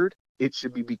heard, it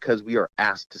should be because we are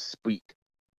asked to speak.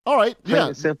 All right. Plain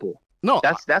and simple. No,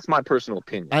 that's my personal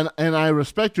opinion, and I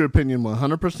respect your opinion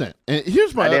 100%. And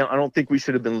here's my: I don't think we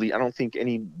should have been. I don't think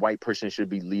any white person should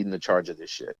be leading the charge of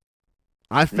this shit.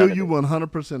 I feel you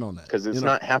 100% on that because it's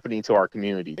not happening to our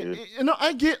community, dude.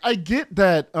 I get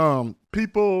that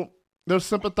people, they're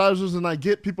sympathizers, and I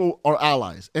get people are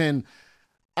allies, and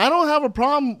I don't have a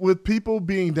problem with people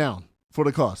being down for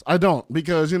the cause. I don't,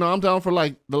 because I'm down for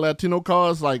like the Latino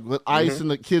cause, like with ICE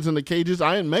and the kids in the cages.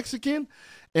 I am Mexican.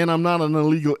 And I'm not an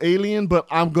illegal alien, but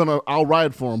I'll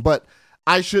ride for them. But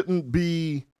I shouldn't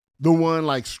be the one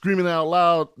like screaming out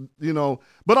loud,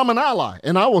 but I'm an ally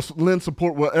and I will lend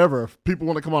support wherever. If people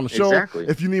want to come on the show,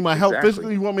 if you need my help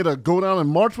physically, you want me to go down and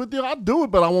march with you, I'll do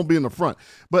it, but I won't be in the front.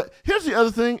 But here's the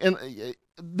other thing, and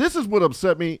this is what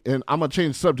upset me, and I'm going to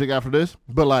change subject after this,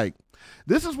 but like,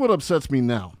 this is what upsets me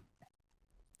now.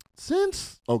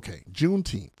 Since,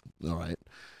 Juneteenth, all right,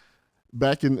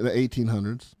 back in the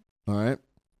 1800s, all right,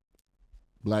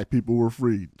 black people were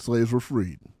freed. Slaves were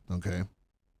freed. Okay.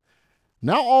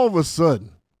 Now all of a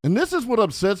sudden, and this is what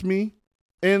upsets me,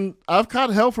 and I've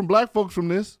caught hell from black folks from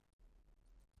this,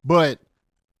 but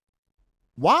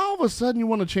why all of a sudden you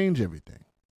want to change everything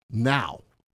now?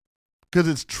 Because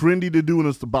it's trendy to do, and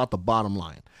it's about the bottom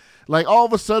line. Like all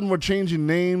of a sudden we're changing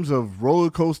names of roller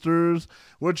coasters.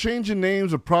 We're changing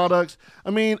names of products.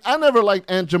 I mean, I never liked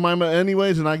Aunt Jemima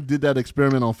anyways, and I did that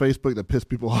experiment on Facebook that pissed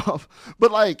people off.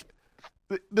 But like,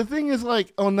 the thing is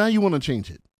like, oh, now you want to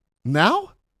change it.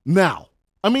 Now?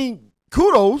 I mean,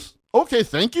 kudos. Okay,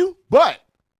 thank you. But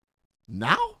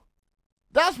now?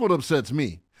 That's what upsets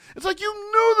me. It's like you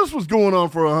knew this was going on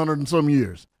for 100 and some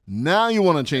years. Now you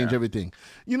want to change everything.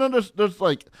 There's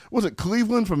like, was it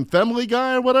Cleveland from Family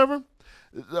Guy or whatever?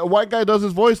 A white guy does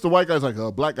his voice. The white guy's like,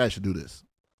 a black guy should do this.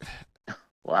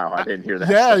 Wow, I didn't hear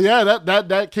that. Yeah,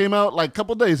 that came out like a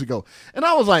couple days ago. And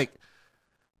I was like,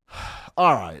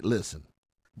 all right, listen.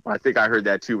 I think I heard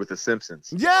that too with The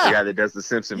Simpsons. Yeah. The guy that does the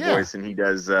Simpson voice, and he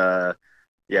does, the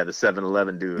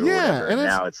 7-Eleven dude or whatever. And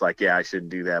now it's like, I shouldn't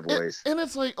do that voice. And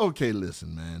it's like, okay,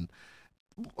 listen, man.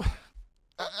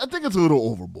 I think it's a little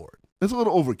overboard. It's a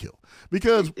little overkill.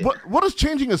 Because what is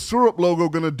changing a syrup logo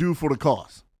going to do for the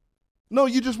cause? No,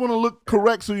 you just want to look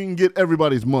correct so you can get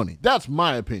everybody's money. That's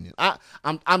my opinion.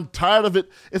 I'm tired of it.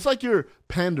 It's like you're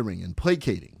pandering and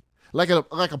placating. Like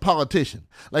a politician,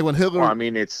 like when Hillary. Well, I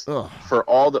mean, it's for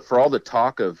all the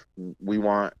talk of we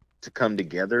want to come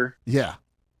together. Yeah,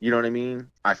 you know what I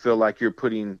mean. I feel like you're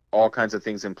putting all kinds of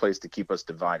things in place to keep us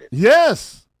divided.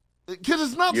 Yes, because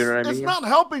it's not. You know what I it's mean? not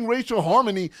helping racial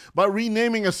harmony by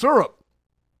renaming a syrup.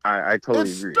 I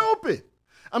totally agree. Stupid.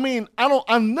 I mean,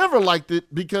 I've never liked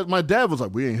it because my dad was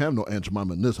like, "We ain't have no Aunt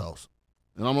Jemima in this house."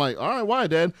 And I'm like, all right, why,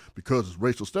 Dad? Because it's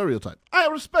racial stereotype. I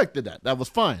respected that. That was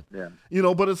fine.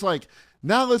 Yeah. But it's like,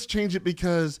 now let's change it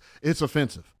because it's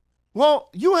offensive. Well,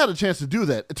 you had a chance to do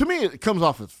that. To me, it comes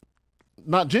off as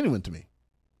not genuine to me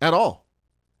at all.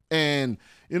 And,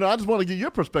 I just want to get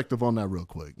your perspective on that real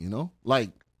quick, Like,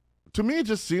 to me, it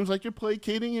just seems like you're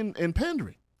placating and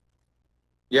pandering.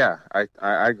 Yeah,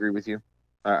 I agree with you.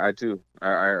 I do. I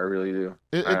really do.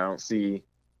 I don't see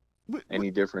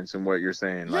any difference in what you're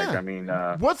saying. Yeah. Like, I mean,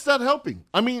 what's that helping?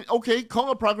 I mean, okay,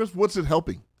 call it progress. What's it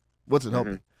helping?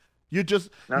 You just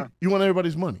you want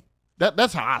everybody's money.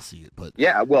 That's how I see it. But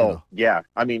yeah, well, yeah.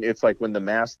 I mean, it's like when the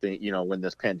mask thing, when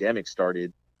this pandemic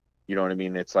started, You know what I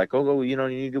mean? It's like, oh, you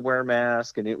need to wear a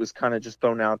mask, and it was kind of just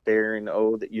thrown out there, and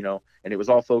and it was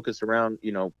all focused around,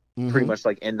 pretty much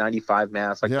like N95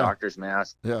 masks, like doctor's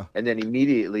masks. Yeah. And then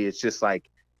immediately it's just like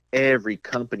every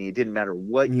company, it didn't matter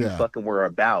what you fucking were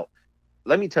about.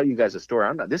 Let me tell you guys a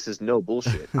story. This is no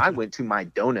bullshit. I went to my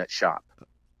donut shop.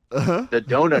 The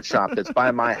donut shop that's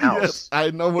by my house. Yes,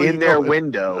 I know where in their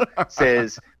window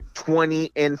says 20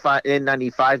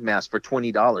 N95 masks for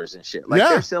 $20 and shit. Like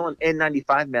they're selling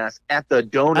N95 masks at the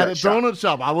donut shop. At a donut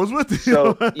shop. I was with you.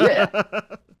 So yeah.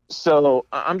 So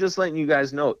I'm just letting you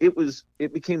guys know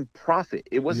it became profit.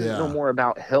 It wasn't no more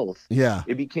about health. Yeah.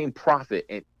 It became profit,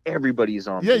 and everybody's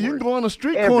on board. You can go on a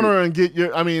street corner and get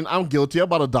I'm guilty. I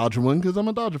bought a Dodger one because I'm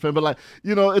a Dodger fan, but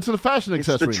it's a fashion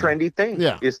accessory. It's the trendy thing.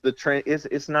 Yeah. It's the trend.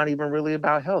 It's not even really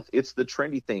about health. It's the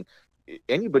trendy thing.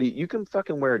 Anybody, you can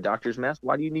fucking wear a doctor's mask.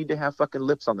 Why do you need to have fucking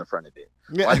lips on the front of it?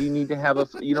 Yeah. Why do you need to have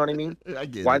you know what I mean? I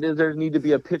get Why does there need to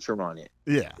be a picture on it?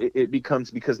 Yeah. It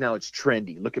becomes because now it's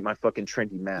trendy. Look at my fucking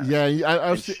trendy mask. Yeah,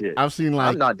 I've seen like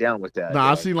I'm not down with that. No,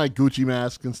 I've seen like Gucci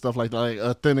masks and stuff like that, like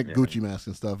authentic Gucci masks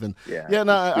and stuff. And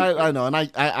I know, and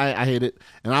I hate it.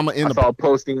 And I saw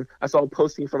a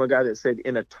posting from a guy that said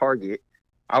in a Target.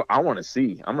 I want to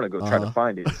see. I'm going to go try to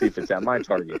find it and see if it's at my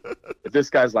Target. If this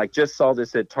guy's like, just saw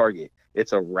this at Target.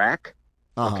 It's a rack,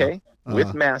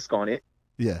 with mask on it.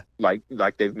 Yeah. Like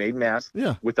they've made masks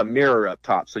with a mirror up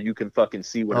top so you can fucking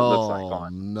see what it looks like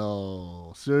on.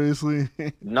 No. Seriously?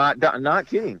 Not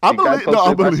kidding. I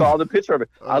saw the picture of it.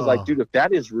 I was like, dude, if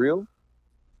that is real,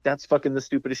 that's fucking the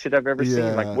stupidest shit I've ever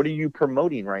seen. Like, what are you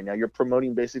promoting right now? You're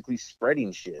promoting basically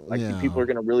spreading shit. Like, people are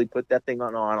going to really put that thing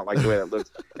on. Oh, I don't like the way that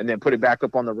looks. And then put it back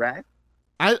up on the rack.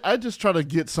 I just try to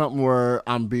get something where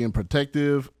I'm being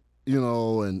protective, and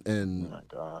oh my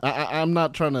God. I'm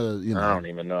not trying to, I don't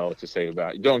even know what to say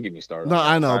about it. Don't get me started. No,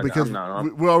 I know, because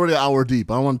we're already an hour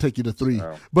deep. I want to take you to 3.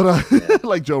 But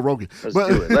like Joe Rogan.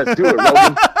 Let's do it,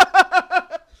 Rogan.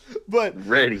 But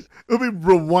ready. Let me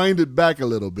rewind it back a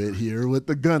little bit here with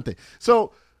the gun thing.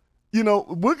 So,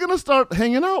 we're gonna start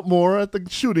hanging out more at the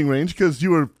shooting range because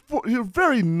you're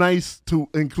very nice to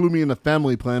include me in the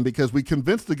family plan because we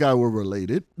convinced the guy we're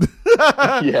related.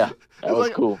 Yeah, that was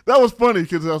cool. That was funny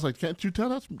because I was like, "Can't you tell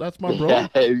that's my bro?"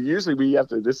 Yeah, usually we have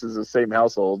to. This is the same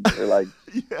household. They're like,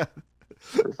 yeah,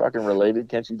 we're fucking related.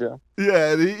 Can't you tell?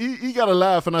 Yeah, he got a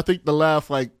laugh, and I think the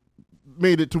laugh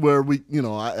made it to where we,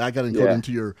 I got included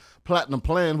into your platinum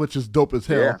plan, which is dope as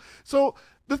hell. Yeah. So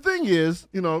the thing is,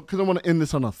 because I want to end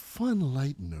this on a fun,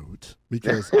 light note,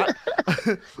 because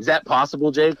is that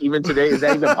possible, Jake? Even today, is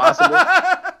that even possible?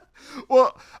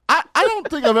 Well, I don't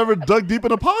think I've ever dug deep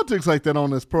into politics like that on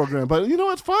this program, but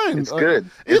it's fine. It's good.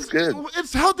 It's good.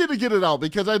 It's healthy to get it out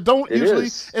because I don't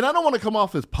and I don't want to come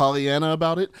off as Pollyanna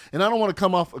about it, and I don't want to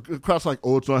come off across like,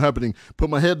 oh, it's not happening. Put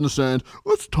my head in the sand.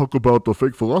 Let's talk about the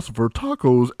fake philosopher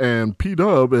tacos and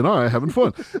P-Dub and I having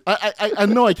fun. I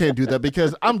know I can't do that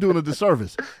because I'm doing a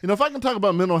disservice. If I can talk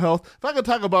about mental health, if I can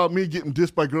talk about me getting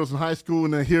dissed by girls in high school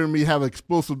and then hearing me have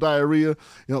explosive diarrhea,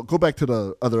 go back to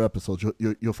the other episodes.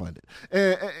 You'll find it.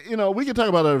 And, we can talk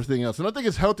about everything else. And I think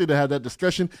it's healthy to have that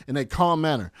discussion in a calm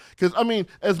manner. Because,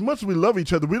 as much as we love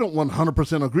each other, we don't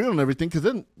 100% agree on everything because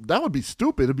then that would be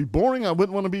stupid. It'd be boring. I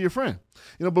wouldn't want to be your friend.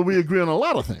 But we agree on a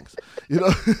lot of things.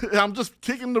 I'm just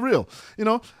kicking the real.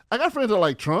 I got friends that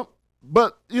like Trump,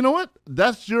 but you know what?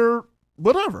 That's your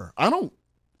whatever.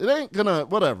 It ain't gonna,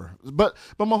 whatever. But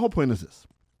my whole point is this.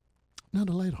 Now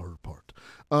the lighthearted part.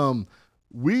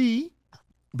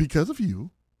 Because of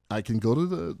you, I can go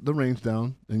to the range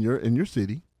down in your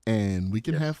city, and we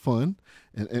can have fun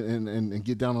and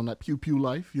get down on that pew pew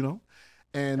life,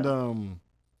 And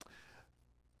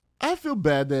I feel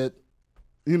bad that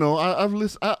I've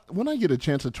listened. When I get a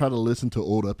chance to try to listen to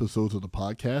old episodes of the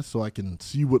podcast, so I can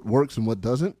see what works and what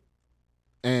doesn't,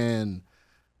 and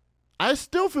I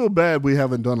still feel bad we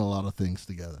haven't done a lot of things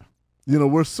together.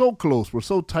 We're so close. We're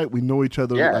so tight. We know each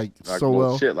other so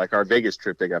well. Shit, like our Vegas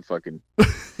trip, they got fucking.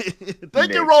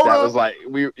 Thank you, Roller. That was like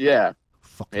we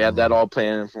had that all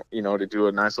planned, to do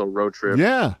a nice little road trip.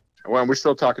 Yeah. Well, we're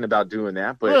still talking about doing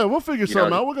that, but we'll figure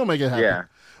something out. We're gonna make it happen.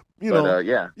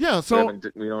 Yeah. Yeah. So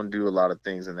we don't do a lot of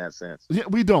things in that sense. Yeah,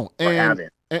 we don't. And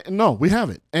no, we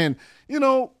haven't. And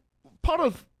part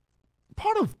of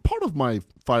my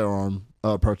firearm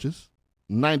purchase.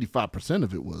 95%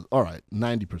 of it was,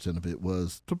 90% of it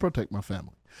was to protect my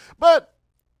family. But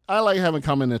I like having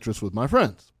common interests with my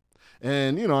friends.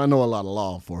 And, I know a lot of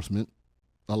law enforcement.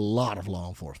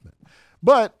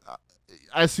 But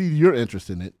I see your interest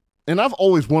in it. And I've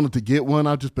always wanted to get one.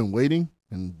 I've just been waiting.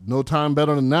 And no time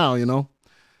better than now,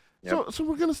 Yep. So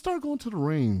we're gonna start going to the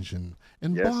range and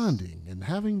Yes. bonding and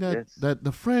having that Yes.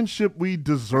 the friendship we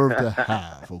deserve to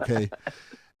have. Okay,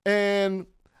 and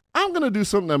I'm gonna do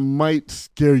something that might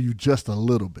scare you just a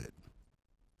little bit.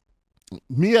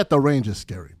 Me at the range is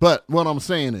scary, but what I'm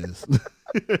saying is,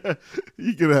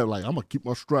 you can have like, I'm gonna keep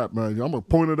my strap, man. I'm gonna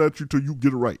point it at you till you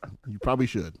get it right. You probably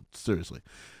should, seriously,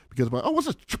 because what's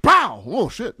this? Pow! Oh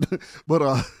shit! But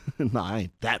nah, I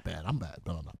ain't that bad. I'm bad,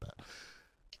 but I'm not bad.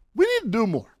 We need to do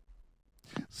more.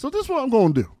 So this is what I'm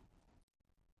gonna do,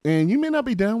 and you may not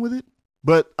be down with it,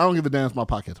 but I don't give a damn. It's my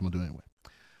podcast. I'm gonna do it anyway.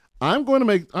 I'm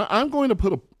going to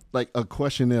put a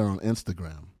questionnaire on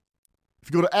Instagram. If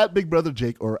you go to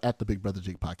 @BigBrotherJake or @the Big Brother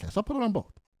Jake podcast, I'll put it on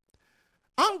both.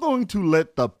 I'm going to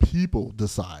let the people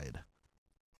decide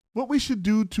what we should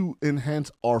do to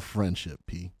enhance our friendship,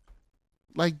 P.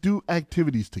 Like, do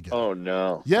activities together. Oh,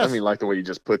 no. Yes. I mean, like the way you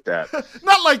just put that.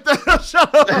 Not like that.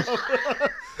 Shut up.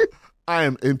 I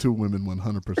am into women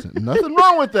 100%. Nothing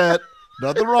wrong with that.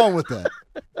 Nothing wrong with that.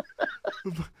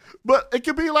 But it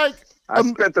could be like... I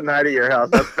spent the night at your house.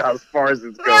 That's about as far as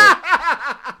it's going.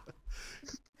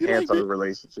 Enhance our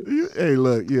relationship. Hey,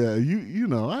 look, yeah, you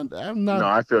know, I'm not... No,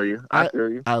 I feel you. I feel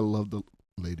you. I love the...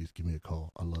 Ladies, give me a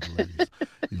call. I love the ladies.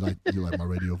 You like my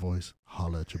radio voice?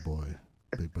 Holla at your boy,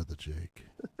 Big Brother Jake.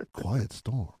 Quiet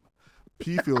Storm.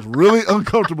 P feels really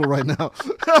uncomfortable right now.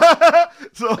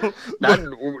 So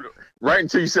right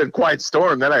until you said Quiet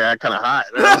Storm, then I got kind of hot.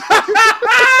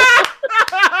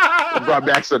 It brought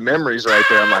back some memories right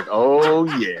there. I'm like, oh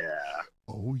yeah.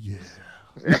 Oh yeah.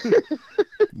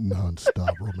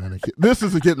 Non-stop romantic. This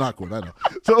is getting awkward, I know.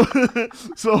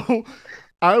 So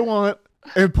I want,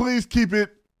 and please keep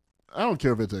it, I don't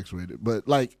care if it's X-rated, but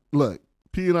like, look,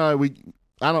 P and I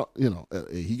don't, you know,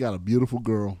 he got a beautiful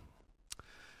girl.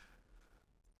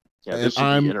 Yeah, and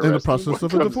I'm in the process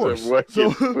of a divorce.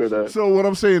 So what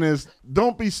I'm saying is,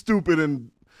 don't be stupid,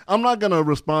 and I'm not going to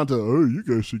respond to, oh, you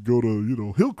guys should go to, you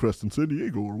know, Hillcrest in San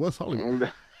Diego or West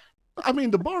Hollywood. I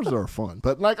mean, the bars are fun,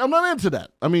 but like, I'm not into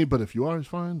that. I mean, but if you are, it's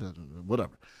fine,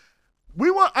 whatever.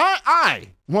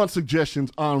 I want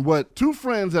suggestions on what two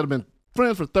friends that have been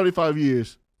friends for 35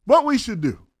 years, what we should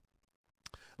do.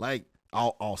 Like,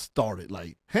 I'll start it,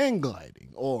 like hang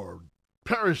gliding or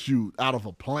parachute out of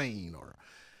a plane or,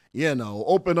 you know,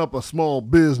 open up a small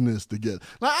business together.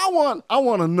 Like, I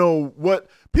want to know what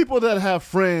people that have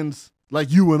friends like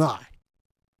you and I,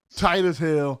 tight as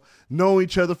hell, know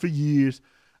each other for years.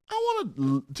 I want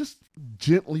to just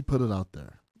gently put it out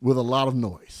there with a lot of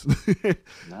noise.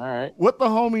 All right. What the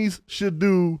homies should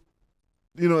do,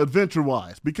 you know,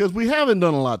 adventure-wise, because we haven't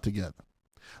done a lot together.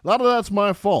 A lot of that's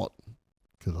my fault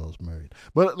because I was married.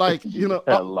 But, like, you know.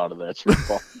 A lot of that's your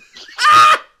fault.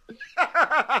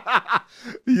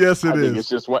 Yes, it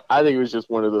is. I think it was just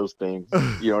one of those things.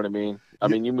 You know what I mean? I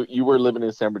mean, you were living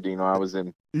in San Bernardino. I was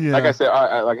in. Yeah. Like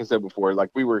I said before, like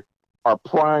we were our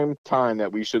prime time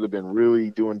that we should have been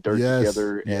really doing dirt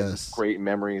together and great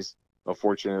memories.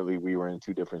 Unfortunately, we were in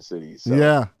two different cities. So,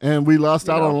 yeah, and we lost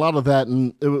out on a lot of that,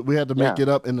 and we had to make it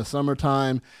up in the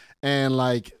summertime and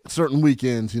like certain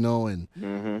weekends, you know,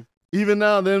 and. Even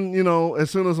now, then, you know, as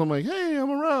soon as I'm like, hey,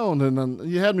 I'm around, and then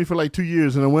you had me for like 2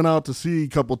 years, and I went out to sea a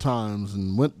couple times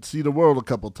and went to see the world a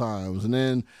couple times, and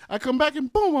then I come back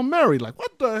and boom, I'm married. Like,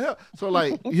 what the hell? So,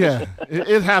 like, yeah,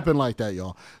 it happened like that,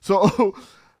 y'all. So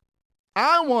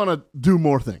I want to do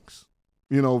more things.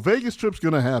 You know, Vegas trip's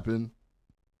going to happen.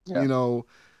 Yeah. You know,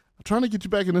 I'm trying to get you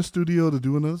back in the studio to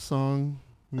do another song.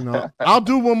 You know, I'll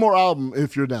do one more album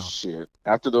if you're down. Shit.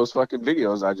 After those fucking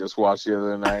videos I just watched the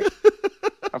other night.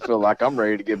 I feel like I'm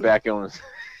ready to get back on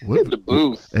the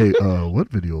booth. Hey, what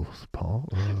videos, Paul?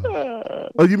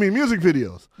 Oh, you mean music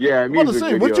videos? Yeah, music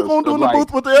videos. What you gonna do in the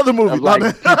booth with the other movie?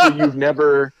 Like people you've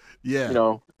never, you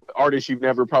know, artists you've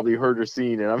never probably heard or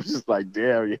seen, and I'm just like,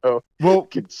 damn, yo, I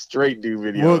could straight do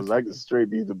videos. I could straight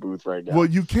be the booth right now. Well,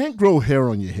 you can't grow hair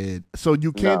on your head, so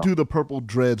you can't do the purple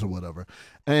dreads or whatever.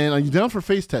 And are you down for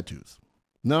face tattoos?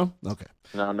 No? Okay.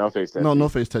 No face tattoos. No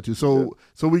face tattoos. So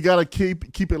we gotta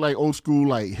keep it like old school,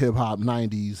 like hip hop,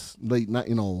 90s, late,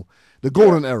 you know, the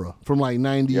golden era from like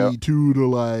 92 to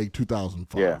like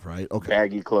 2005, right? Okay.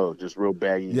 Baggy clothes, just real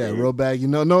baggy. Yeah, real baggy.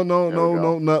 No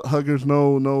nut huggers,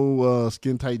 no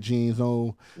skin tight jeans,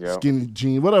 no skinny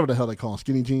jeans, whatever the hell they call them,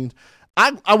 skinny jeans.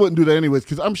 I wouldn't do that anyways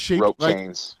because I'm shaped rope like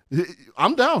chains.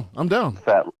 I'm down.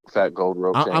 Fat gold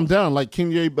rope chains. I'm down like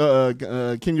Kenya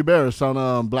Barris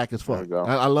on Black as Fuck.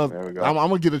 I love. I'm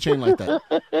gonna get a chain like that.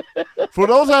 For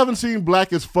those who haven't seen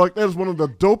Black as Fuck, that is one of the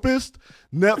dopest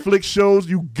Netflix shows.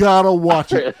 You gotta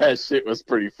watch it. That shit was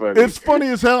pretty funny. It's funny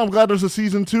as hell. I'm glad there's a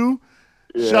season 2.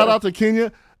 Yeah. Shout out to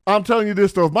Kenya. I'm telling you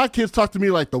this, though. If my kids talk to me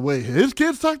like the way his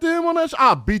kids talk to him on that show,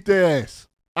 I'll beat their ass.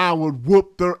 I would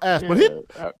whoop their ass.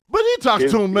 Yeah. But he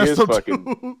talks to him messed up,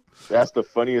 too. That's the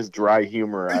funniest dry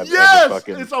humor I've yes! ever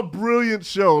fucking... It's a brilliant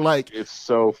show. Like, it's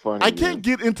so funny. I can't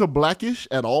get into Blackish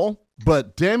at all,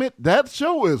 but damn it, that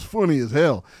show is funny as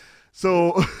hell.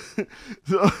 So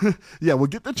yeah, we'll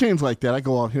get the chains like that. I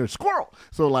go out here, squirrel.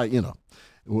 So, like, you know.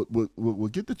 We'll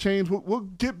get the chains. We'll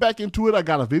get back into it. I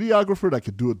got a videographer that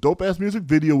could do a dope-ass music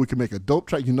video. We can make a dope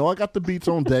track. You know I got the beats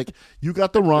on deck. You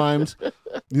got the rhymes.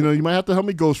 You know, you might have to help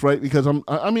me ghostwrite because I can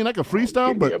freestyle,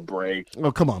 give but... me a break.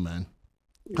 Oh, come on, man.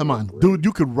 Come on. Dude,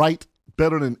 you could write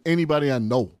better than anybody I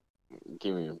know.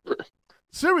 Give me a break.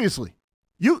 Seriously.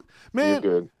 You, man,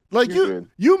 You're good. like You're good.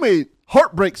 you made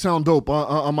Heartbreak sound dope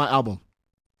on my album.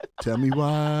 Tell me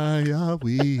why are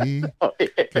we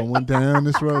going down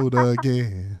this road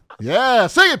again? Yeah,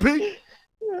 sing it, Pete.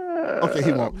 Okay,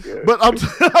 he won't. But I'm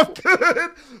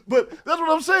good. But that's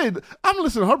what I'm saying. I'm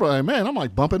listening to Heartbreak, like, man, I'm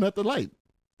like bumping at the light.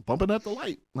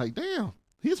 Like, damn,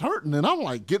 he's hurting, and I'm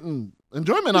like getting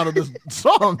enjoyment out of this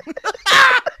song.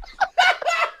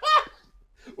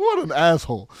 What an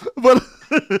asshole. But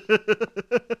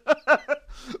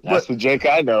that's the Jake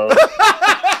I know.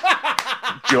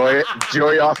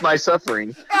 Joy off my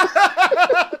suffering.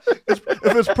 If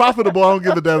it's profitable, I don't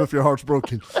give a damn if your heart's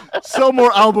broken. Sell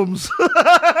more albums.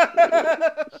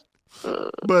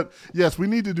 But yes, we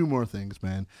need to do more things,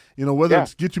 man. You know, whether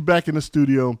it's get you back in the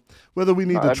studio, whether we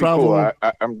need to travel.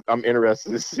 Cool. I'm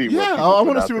interested to see. Yeah, I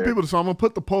want to see what people do. So I'm gonna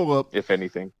put the poll up. If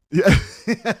anything. Yeah.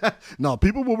 No,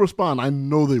 people will respond. I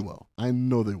know they will.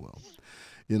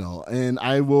 You know, and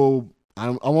I will.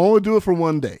 I'm only do it for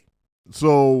one day.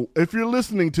 So if you're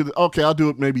listening to I'll do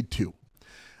it maybe 2.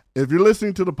 If you're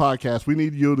listening to the podcast, we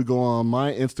need you to go on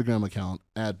my Instagram account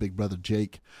at Big Brother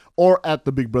Jake or at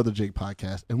the Big Brother Jake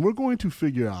podcast, and we're going to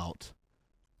figure out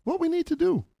what we need to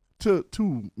do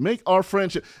to make our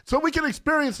friendship so we can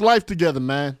experience life together,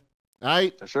 man. All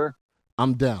right? For sure.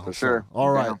 I'm down. For sure.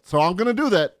 All right. So I'm going to do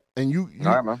that, and you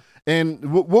all right, man.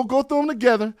 And we'll go through them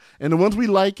together. And the ones we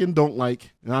like and don't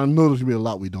like, and I know there's going to be a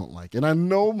lot we don't like. And I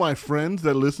know my friends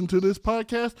that listen to this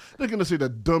podcast, they're going to say the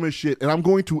dumbest shit. And I'm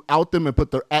going to out them and put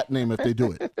their @ name if they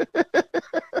do it.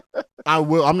 I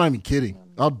will. I'm not even kidding.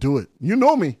 I'll do it. You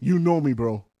know me. You know me,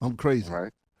 bro. I'm crazy.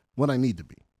 Right. What I need to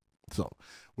be. So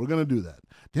we're going to do that.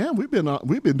 Damn, we've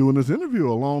been doing this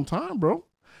interview a long time, bro.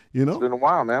 You know? It's been a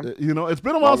while, man. You know, it's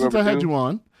been a while since I had you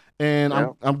on. And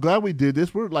I'm glad we did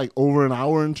this. We're like over an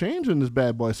hour and change in this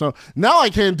bad boy. So now I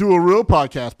can't do a real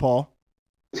podcast, Paul.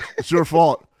 It's your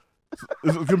fault.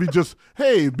 It's going to be just,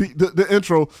 hey, the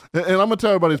intro. And I'm going to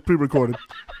tell everybody it's pre-recorded.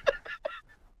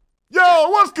 Yo,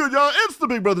 what's good, y'all? It's the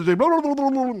Big Brother Jake.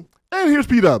 And here's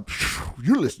Pete Up.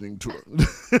 You're listening to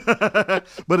it.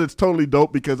 But it's totally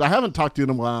dope because I haven't talked to you in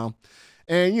a while.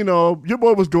 And, you know, your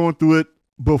boy was going through it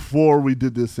before we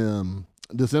did this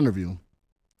interview.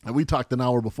 And we talked an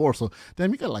hour before, so damn,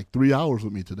 you got like 3 hours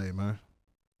with me today, man.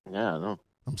 Yeah, I know.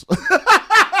 I'm so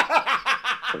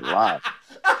a lot.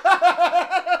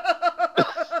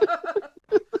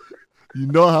 You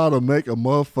know how to make a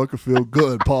motherfucker feel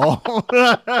good, Paul.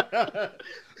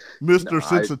 Mr.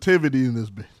 Sensitivity in this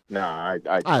bitch. Nah,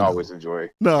 I always enjoy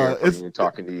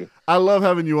talking to you. I love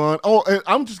having you on. Oh, and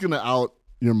I'm just gonna out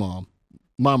your mom,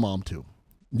 my mom too,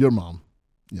 your mom.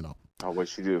 You know. Oh, what'd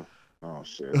she do? Oh,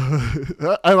 shit.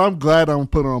 And I'm glad I'm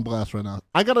putting her on blast right now.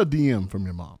 I got a DM from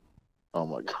your mom. Oh,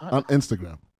 my God. On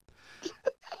Instagram.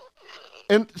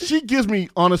 And she gives me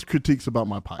honest critiques about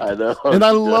my podcast. I know. And I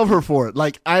love her for it.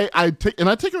 Like, I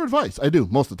take her advice. I do,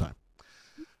 most of the time.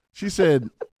 She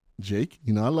said, Jake,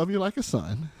 you know, I love you like a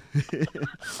son.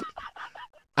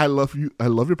 I love you. I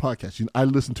love your podcast. You know,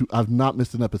 I've not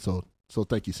missed an episode. So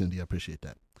thank you, Cindy. I appreciate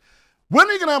that. When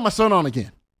are you going to have my son on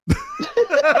again?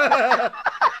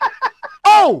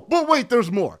 Oh, but wait, there's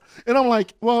more. And I'm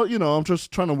like, well, you know, I'm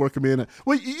just trying to work him in.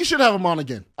 Well, you should have him on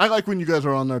again. I like when you guys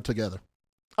are on there together.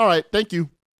 All right, thank you.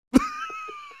 I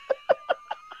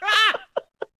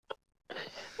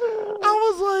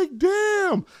was like,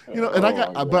 damn. You know, and I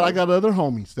got other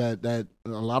homies that a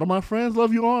lot of my friends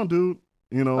love you on, dude.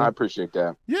 You know, I appreciate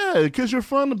that. Yeah, because you're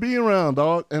fun to be around,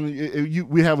 dog. And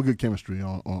we have a good chemistry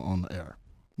on the air.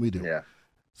 We do. Yeah.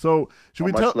 So should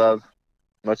we tell?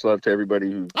 Much love to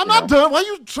everybody who. I'm not done. Why are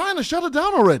you trying to shut it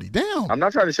down already? Damn. I'm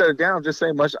not trying to shut it down. I'm just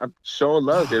saying I'm showing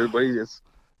love to everybody that's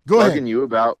bugging you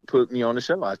about putting me on the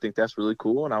show. I think that's really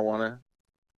cool, and I want to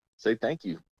say thank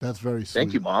you. That's very sweet.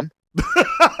 Thank you, Mom.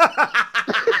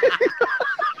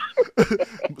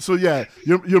 So yeah,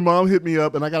 your mom hit me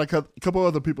up, and I got a couple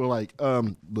other people like,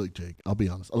 look, Jake, I'll be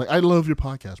honest. Like, I love your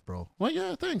podcast, bro. I'm like,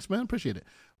 yeah, thanks, man, appreciate it.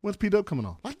 When's P Dub coming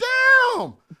on? Like, damn.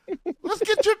 damn.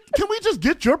 Can we just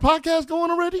get your podcast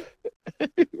going already?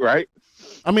 Right.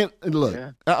 I mean, look,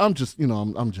 I'm just,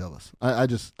 I'm jealous. I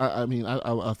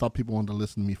thought people wanted to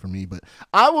listen to me for me, but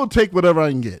I will take whatever I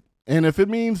can get. And if it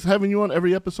means having you on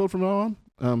every episode from now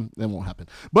on, that won't happen.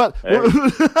 But,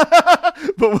 but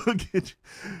we'll get you.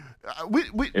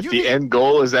 If the end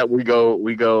goal is that we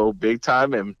go big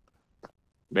time and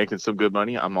making some good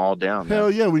money, I'm all down.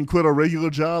 Hell yeah, we can quit our regular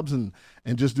jobs and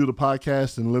just do the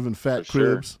podcast and live in fat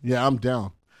cribs. Sure. Yeah, I'm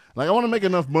down. Like, I want to make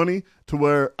enough money to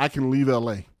where I can leave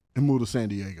LA and move to San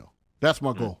Diego. That's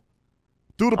my goal.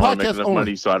 Do the podcast make enough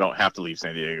money so I don't have to leave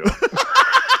San Diego.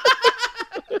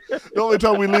 The only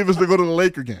time we leave is to go to the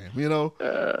Laker game, and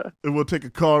we'll take a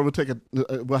car. We'll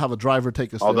have a driver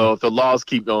take us. Although if the laws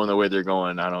keep going the way they're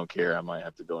going, I don't care. I might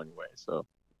have to go anyway. So,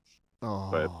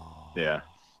 but yeah,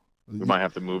 we might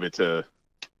have to move it to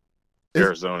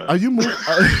Arizona. Are you moving?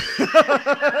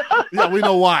 Yeah, we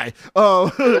know why.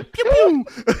 Pew, pew.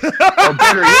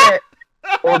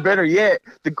 Or better yet,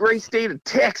 the great state of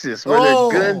Texas, where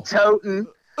they're gun toting.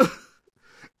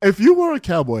 If you wear a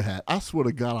cowboy hat, I swear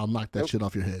to God, I'll knock that shit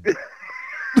off your head.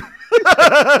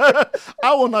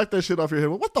 I will knock that shit off your head.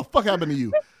 What the fuck happened to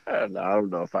you? I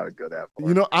don't know if I would go that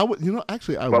far. I would.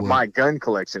 Actually, I would. But my gun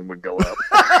collection would go up.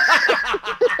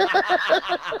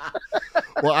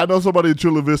 Well, I know somebody in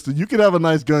Chula Vista. You can have a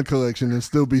nice gun collection and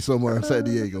still be somewhere in San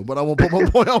Diego, but I won't put my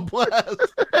boy on blast.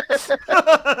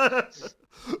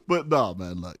 But no,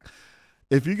 man, look.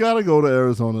 If you got to go to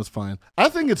Arizona, it's fine. I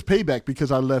think it's payback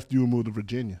because I left you and moved to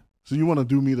Virginia. So you want to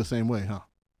do me the same way,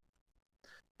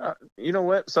 huh? You know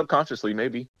what? Subconsciously,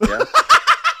 maybe. Yeah.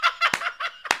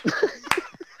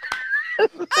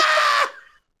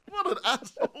 What an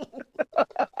asshole.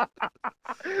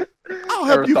 I'll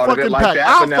help you fucking pack.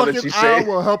 I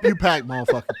will help you pack,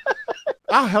 motherfucker.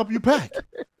 I'll help you pack.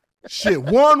 Shit,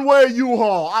 one way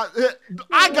U-Haul.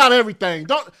 I got everything.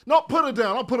 Don't put it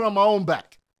down. I'll put it on my own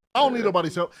back. I don't need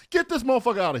nobody's help. Get this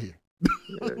motherfucker out of here.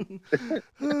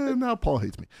 Now Paul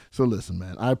hates me. So listen,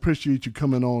 man, I appreciate you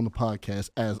coming on the podcast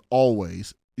as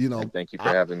always. Thank you for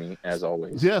having me as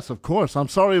always. Yes, of course. I'm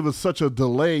sorry it was such a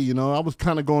delay. I was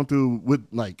kind of going through with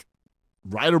like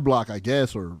writer block, I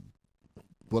guess, or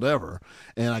whatever,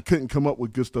 and I couldn't come up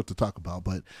with good stuff to talk about.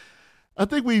 But I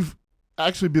think we've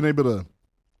actually been able to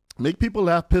make people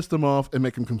laugh, piss them off, and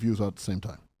make them confused all at the same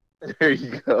time. There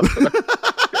you go.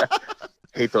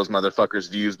 Hate those motherfuckers'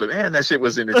 views, but man, that shit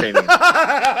was entertaining.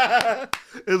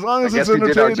 As long as it's entertaining, we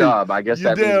did our job. I guess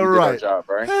that means we did our job,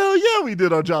 right? Hell yeah, we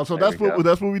did our job. So that's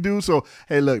what we do. So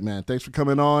hey, look, man, thanks for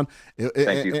coming on.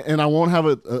 Thank you. And I won't have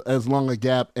as long a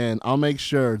gap, and I'll make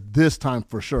sure this time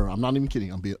for sure. I'm not even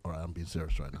kidding. I'm being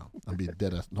serious right now. I'm being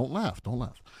dead ass. Don't laugh.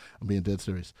 I'm being dead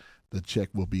serious. The check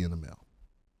will be in the mail.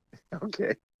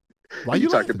 Okay. Why you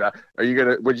talking about? Are you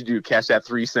gonna? What'd you do? Cash that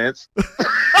 3 cents?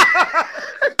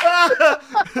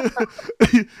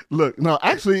 Look, no,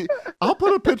 actually, I'll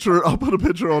put a picture on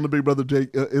the Big Brother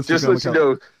Jake Instagram Just let you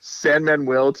know, San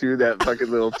Manuel too. That fucking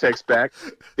little text back.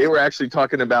 They were actually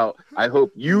talking about. I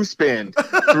hope you spend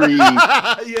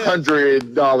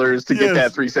 $300 to get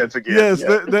that 3 cents again. Yes,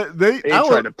 yeah. They ain't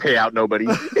trying to pay out nobody.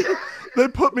 They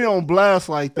put me on blast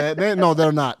like that. No,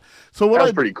 they're not. So that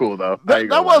was pretty cool, though.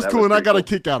 That was cool, and I got cool. a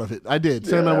kick out of it. I did.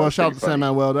 San Manuel, shout out to San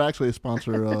Manuel. They're actually a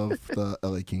sponsor of the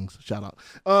LA Kings. Shout out.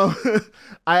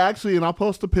 I'll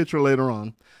post a picture later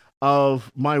on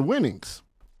of my winnings.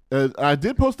 I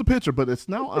did post a picture, but it's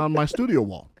now on my studio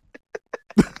wall.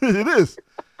 It is.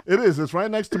 It's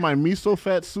right next to my Miso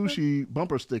Fat Sushi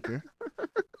bumper sticker.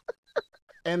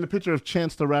 And the picture of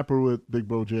Chance the Rapper with Big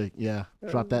Bro Jake. Yeah,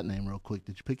 drop that name real quick.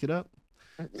 Did you pick it up?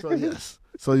 So, yes.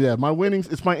 So, yeah, my winnings,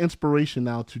 it's my inspiration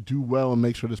now to do well and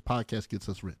make sure this podcast gets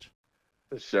us rich.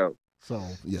 For sure. So,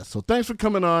 yeah. So, thanks for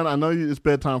coming on. I know it's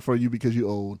bedtime for you because you're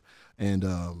old. And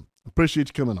appreciate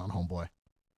you coming on, homeboy.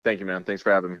 Thank you, man. Thanks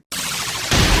for having me.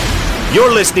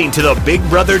 You're listening to the Big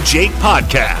Brother Jake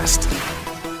podcast.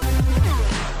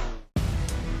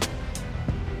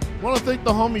 I want to thank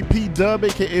the homie P-Dub,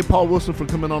 a.k.a. Paul Wilson, for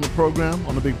coming on the program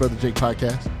on the Big Brother Jake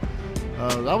podcast.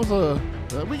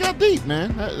 We got deep,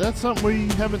 man. That's something we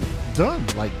haven't done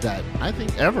like that, I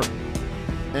think, ever.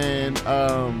 And,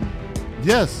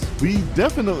 yes, we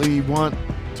definitely want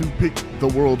to pick the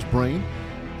world's brain.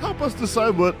 Help us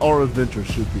decide what our adventure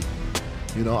should be.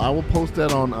 I will post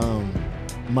that on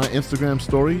my Instagram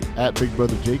story, at Big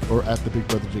Brother Jake, or at the Big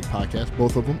Brother Jake podcast.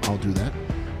 Both of them, I'll do that.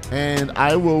 And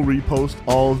I will repost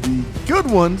all the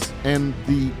good ones and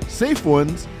the safe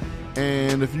ones.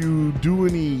 And if you do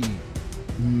any,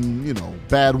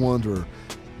 bad ones or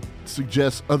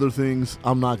suggest other things,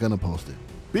 I'm not going to post it.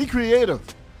 Be creative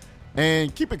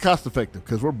and keep it cost effective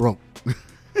because we're broke.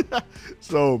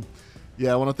 So,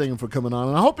 yeah, I want to thank him for coming on.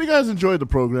 And I hope you guys enjoyed the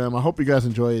program. I hope you guys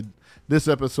enjoyed this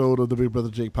episode of the Big Brother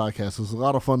Jake podcast. It was a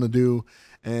lot of fun to do,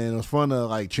 and it was fun to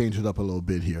like change it up a little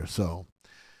bit here. So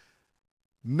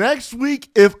next week,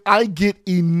 if I get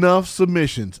enough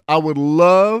submissions, I would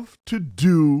love to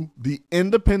do the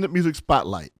Independent Music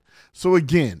Spotlight. So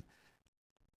again,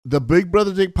 the Big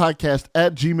Brother Jake podcast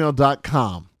at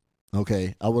gmail.com.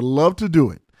 Okay, I would love to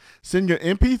do it. Send your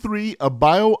MP3, a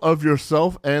bio of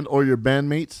yourself and or your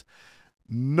bandmates.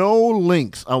 No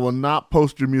links. I will not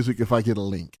post your music if I get a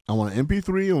link. I want an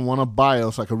MP3 and want a bio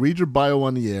so I can read your bio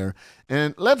on the air.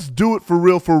 And let's do it for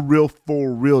real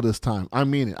this time. I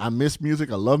mean it. I miss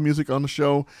music. I love music on the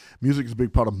show. Music is a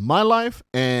big part of my life,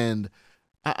 and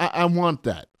I want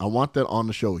that. I want that on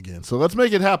the show again. So let's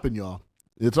make it happen, y'all.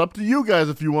 It's up to you guys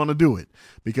if you want to do it.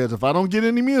 Because if I don't get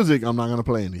any music, I'm not going to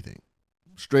play anything.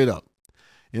 Straight up.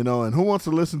 You know, and who wants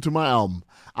to listen to my album?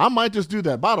 I might just do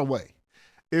that. By the way,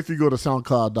 if you go to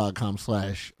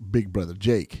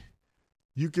soundcloud.com/BigBrotherJake,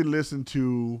 you can listen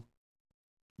to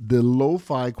the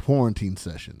Lo-Fi Quarantine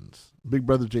Sessions. Big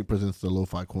Brother Jake presents the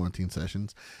Lo-Fi Quarantine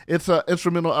Sessions. It's an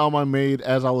instrumental album I made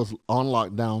as I was on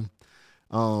lockdown.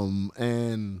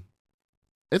 And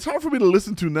it's hard for me to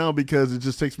listen to now because it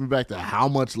just takes me back to how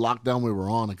much lockdown we were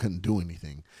on and couldn't do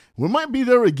anything. We might be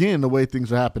there again the way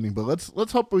things are happening, but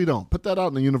let's hope we don't. Put that out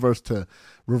in the universe to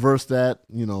reverse that,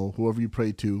 you know, whoever you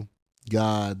pray to.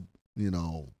 God, you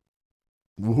know,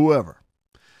 whoever.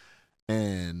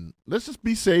 And let's just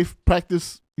be safe.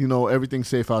 Practice, you know, everything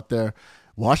safe out there.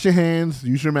 Wash your hands,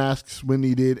 use your masks when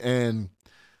needed, and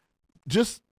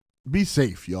just be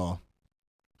safe, y'all.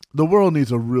 The world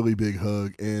needs a really big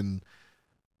hug, and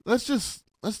let's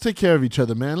take care of each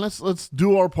other, man. Let's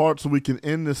do our part so we can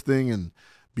end this thing and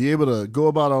be able to go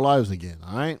about our lives again,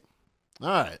 all right? All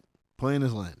right, plane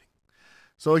is landing.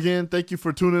 So, again, thank you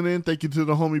for tuning in. Thank you to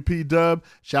the homie P-Dub.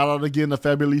 Shout out again to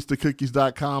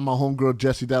FabulistCookies.com, my homegirl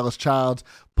Jessie Dallas Childs,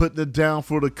 putting it down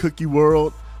for the cookie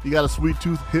world. You got a sweet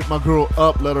tooth, hit my girl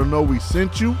up. Let her know we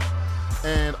sent you.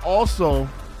 And also,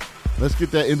 let's get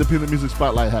that Independent Music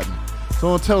Spotlight happening.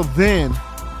 So, until then,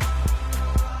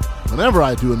 whenever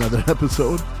I do another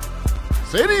episode,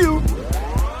 say to you,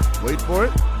 wait for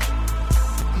it.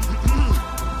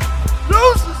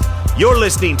 Deuces. You're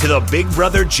listening to the Big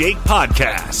Brother Jake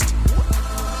podcast.